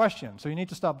answer the question. So you need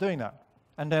to stop doing that.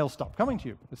 And they'll stop coming to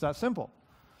you. It's that simple.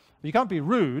 You can't be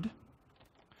rude.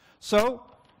 So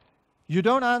you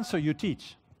don't answer, you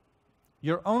teach.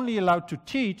 You're only allowed to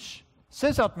teach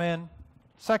sysadmin,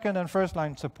 second and first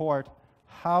line support,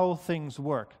 how things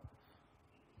work.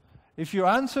 If you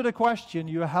answer the question,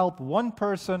 you help 1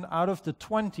 person out of the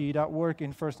 20 that work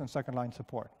in first and second line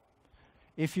support.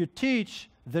 If you teach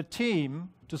the team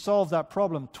to solve that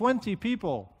problem, 20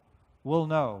 people will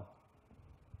know.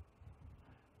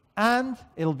 And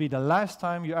it'll be the last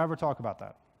time you ever talk about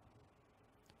that.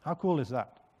 How cool is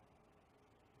that?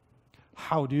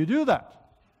 How do you do that?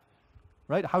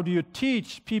 Right? How do you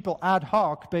teach people ad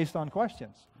hoc based on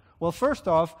questions? Well, first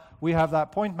off, we have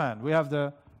that point man. We have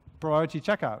the priority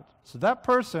checkout. So that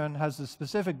person has a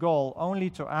specific goal only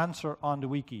to answer on the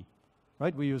wiki.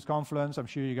 right? We use Confluence. I'm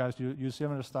sure you guys use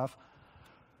similar stuff.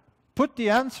 Put the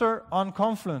answer on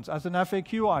Confluence as an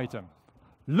FAQ item.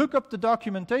 Look up the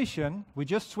documentation. We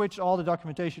just switched all the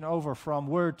documentation over from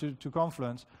Word to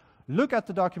Confluence. Look at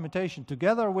the documentation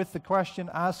together with the question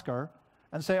asker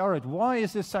and say, all right, why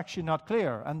is this section not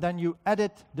clear? And then you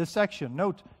edit the section.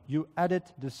 Note, you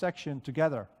edit the section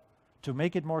together to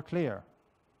make it more clear.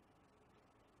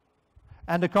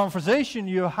 And the conversation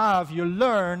you have, you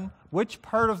learn which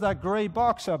part of that gray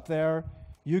box up there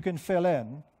you can fill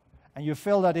in. And you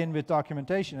fill that in with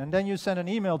documentation. And then you send an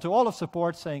email to all of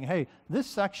support saying, hey, this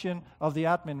section of the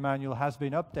admin manual has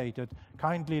been updated.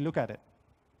 Kindly look at it.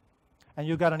 And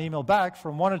you got an email back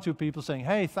from 1 or 2 people saying,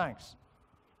 hey, thanks.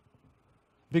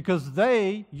 Because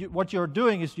what you're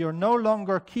doing is you're no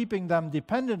longer keeping them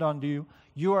dependent on you.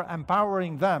 You are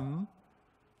empowering them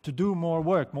to do more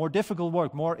work, more difficult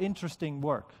work, more interesting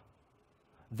work.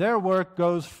 Their work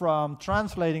goes from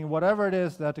translating whatever it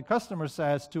is that the customer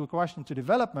says to a question to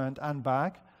development and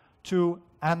back to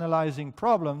analyzing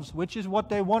problems, which is what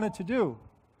they wanted to do,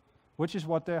 which is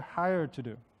what they're hired to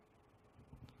do.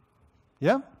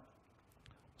 Yeah?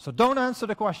 So don't answer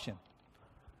the question.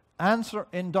 Answer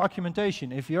in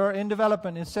documentation. If you're in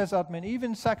development, in sysadmin,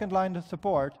 even second line of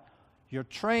support, you're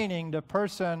training the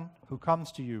person who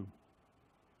comes to you.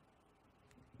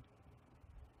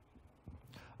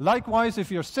 Likewise,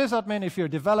 if you're sysadmin, if you're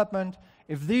development,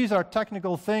 if these are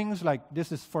technical things, like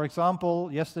this is, for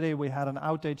example, yesterday we had an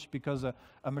outage because a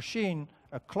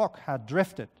clock had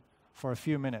drifted for a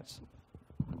few minutes.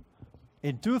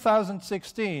 In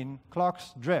 2016,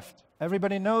 clocks drift.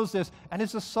 Everybody knows this, and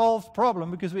it's a solved problem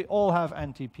because we all have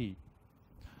NTP.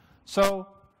 So,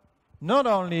 not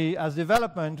only as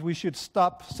development, we should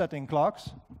stop setting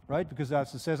clocks, right, because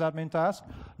that's the sysadmin task.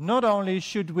 Not only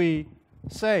should we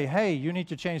say, hey, you need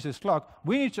to change this clock.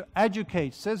 We need to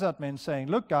educate sysadmin saying,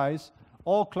 look, guys,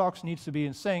 all clocks needs to be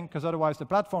in sync because otherwise the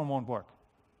platform won't work.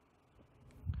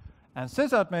 And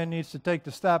sysadmin needs to take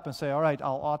the step and say, all right,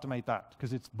 I'll automate that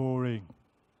because it's boring.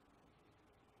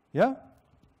 Yeah?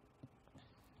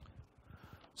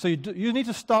 So you need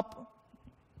to stop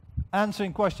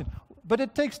answering questions. But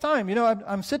it takes time. You know,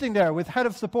 I'm sitting there with head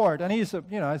of support and he's,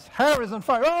 his hair is on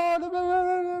fire.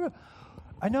 Oh,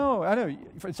 I know.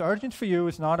 It's urgent for you.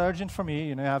 It's not urgent for me.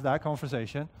 You have that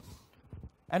conversation.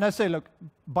 And I say, look,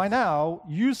 by now,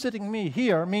 you sitting me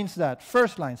here means that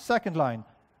first line, second line,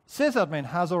 sysadmin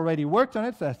has already worked on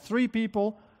it. There's 3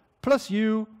 people, plus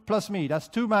you, plus me. That's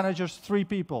 2 managers, 3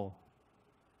 people.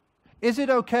 Is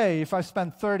it okay if I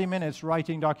spend 30 minutes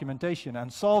writing documentation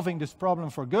and solving this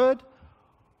problem for good?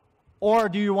 Or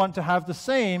do you want to have the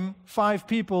same 5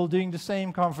 people doing the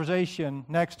same conversation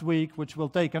next week, which will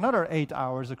take another 8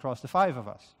 hours across the 5 of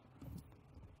us?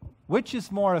 Which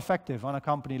is more effective on a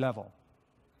company level?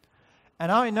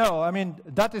 And I know,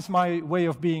 that is my way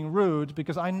of being rude,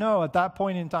 because I know at that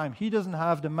point in time, he doesn't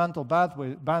have the mental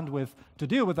bandwidth to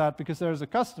deal with that, because there's a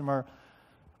customer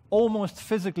almost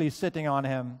physically sitting on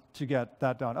him to get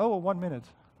that done. Oh, 1 minute.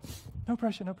 No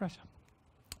pressure, no pressure.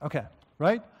 Okay,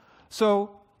 right?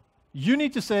 So you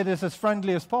need to say this as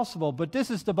friendly as possible, but this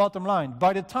is the bottom line.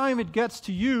 By the time it gets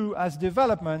to you as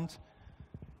development,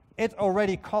 it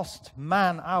already cost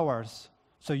man-hours.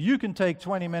 So you can take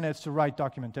 20 minutes to write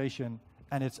documentation,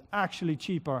 and it's actually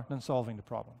cheaper than solving the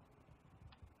problem.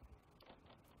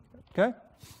 Okay?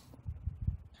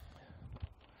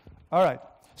 All right.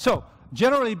 So,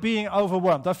 generally being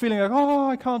overwhelmed. I'm feeling like, oh,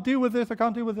 I can't deal with this, I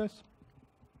can't deal with this.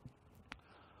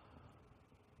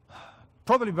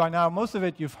 Probably by now, most of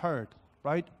it you've heard,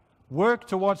 right? Work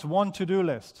towards one to-do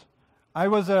list. I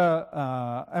was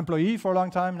an employee for a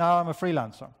long time, now I'm a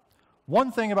freelancer.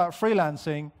 One thing about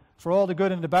freelancing, for all the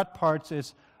good and the bad parts,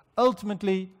 is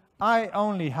ultimately I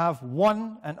only have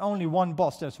one and only one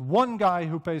boss. There's one guy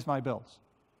who pays my bills.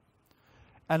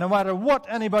 And no matter what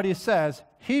anybody says,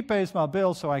 he pays my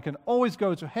bills, so I can always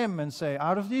go to him and say,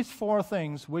 out of these 4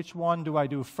 things, which one do I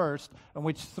do first and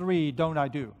which 3 don't I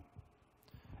do?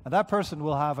 And that person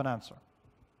will have an answer,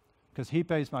 because he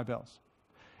pays my bills.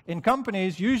 In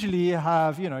companies, usually you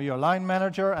have, your line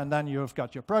manager, and then you've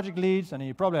got your project leads, and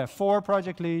you probably have 4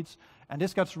 project leads, and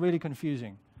this gets really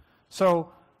confusing.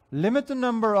 So limit the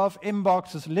number of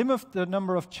inboxes, limit the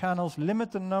number of channels,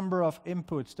 limit the number of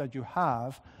inputs that you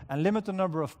have, and limit the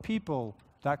number of people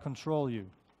that control you.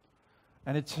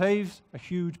 And it saves a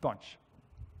huge bunch.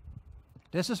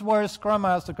 This is where a Scrum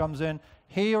Master comes in.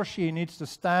 He or she needs to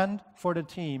stand for the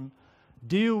team,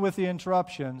 deal with the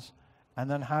interruptions, and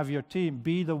then have your team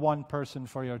be the one person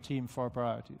for your team for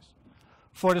priorities.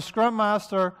 For the Scrum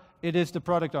Master, it is the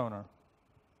product owner.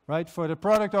 Right? For the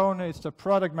product owner, it's the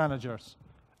product managers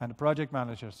and the project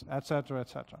managers, etc.,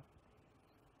 etc.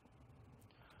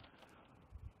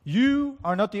 You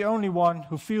are not the only one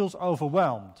who feels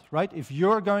overwhelmed, right? If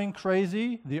you're going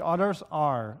crazy, the others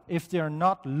are. If they're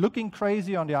not looking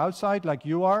crazy on the outside like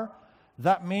you are,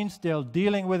 that means they're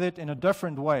dealing with it in a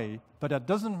different way, but that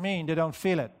doesn't mean they don't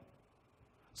feel it.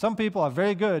 Some people are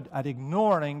very good at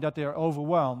ignoring that they're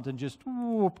overwhelmed and just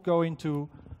go into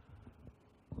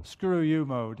screw you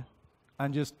mode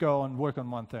and just go and work on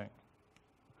one thing.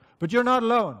 But you're not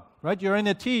alone, right? You're in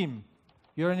a team.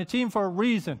 You're in a team for a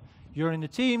reason. You're in a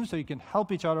team so you can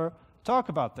help each other talk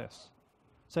about this.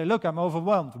 Say, look, I'm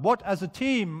overwhelmed. What as a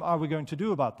team are we going to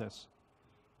do about this?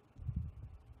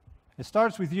 It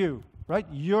starts with you, right?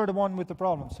 You're the one with the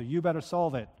problem, so you better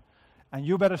solve it. And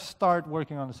you better start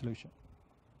working on a solution.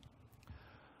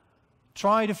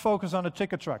 Try to focus on a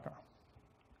ticket tracker.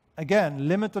 Again,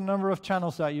 limit the number of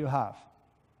channels that you have.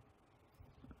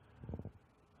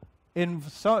 In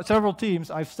several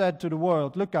teams, I've said to the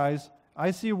world, look guys,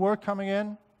 I see work coming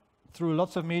in through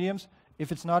lots of mediums.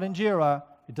 If it's not in Jira,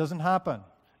 it doesn't happen.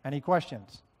 Any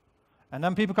questions? And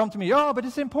then people come to me, oh, but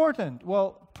it's important.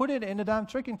 Well, put it in the damn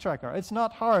tracking tracker. It's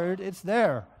not hard, it's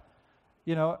there.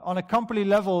 You know, on a company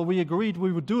level, we agreed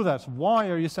we would do that. Why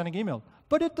are you sending email?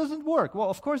 But it doesn't work. Well,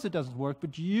 of course it doesn't work,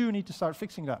 but you need to start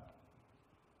fixing that.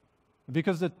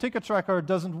 Because the ticket tracker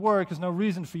doesn't work, there's no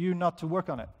reason for you not to work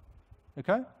on it.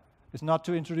 Okay? It's not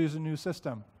to introduce a new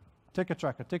system. Ticket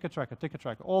tracker, ticket tracker, ticket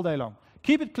tracker, all day long.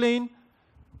 Keep it clean,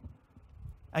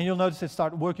 and you'll notice it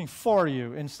start working for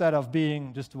you instead of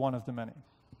being just one of the many.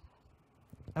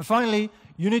 And finally,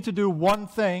 you need to do one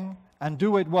thing and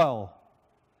do it well.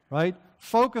 Right?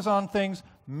 Focus on things,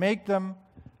 make them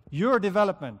your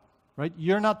development. Right?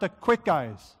 You're not the quick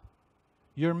guys.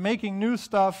 You're making new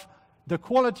stuff. The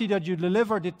quality that you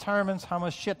deliver determines how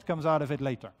much shit comes out of it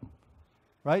later.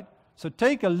 Right? So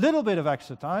take a little bit of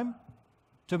extra time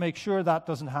to make sure that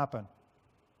doesn't happen.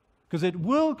 Because it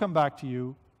will come back to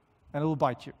you and it will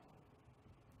bite you.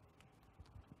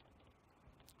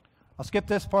 I'll skip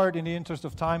this part in the interest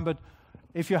of time, but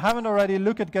if you haven't already,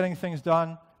 look at Getting Things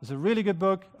Done. It's a really good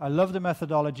book. I love the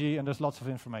methodology, and there's lots of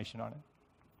information on it.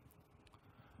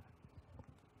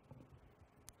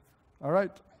 All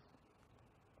right.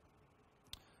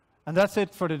 And that's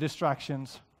it for the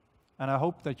distractions, and I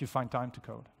hope that you find time to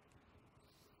code.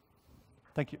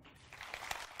 Thank you.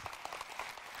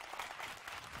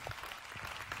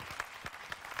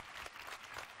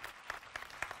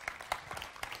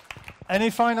 Any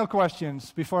final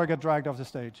questions before I get dragged off the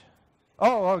stage?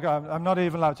 Oh, okay, I'm not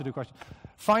even allowed to do questions.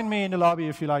 Find me in the lobby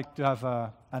if you like to have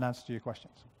an answer to your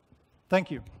questions.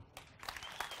 Thank you.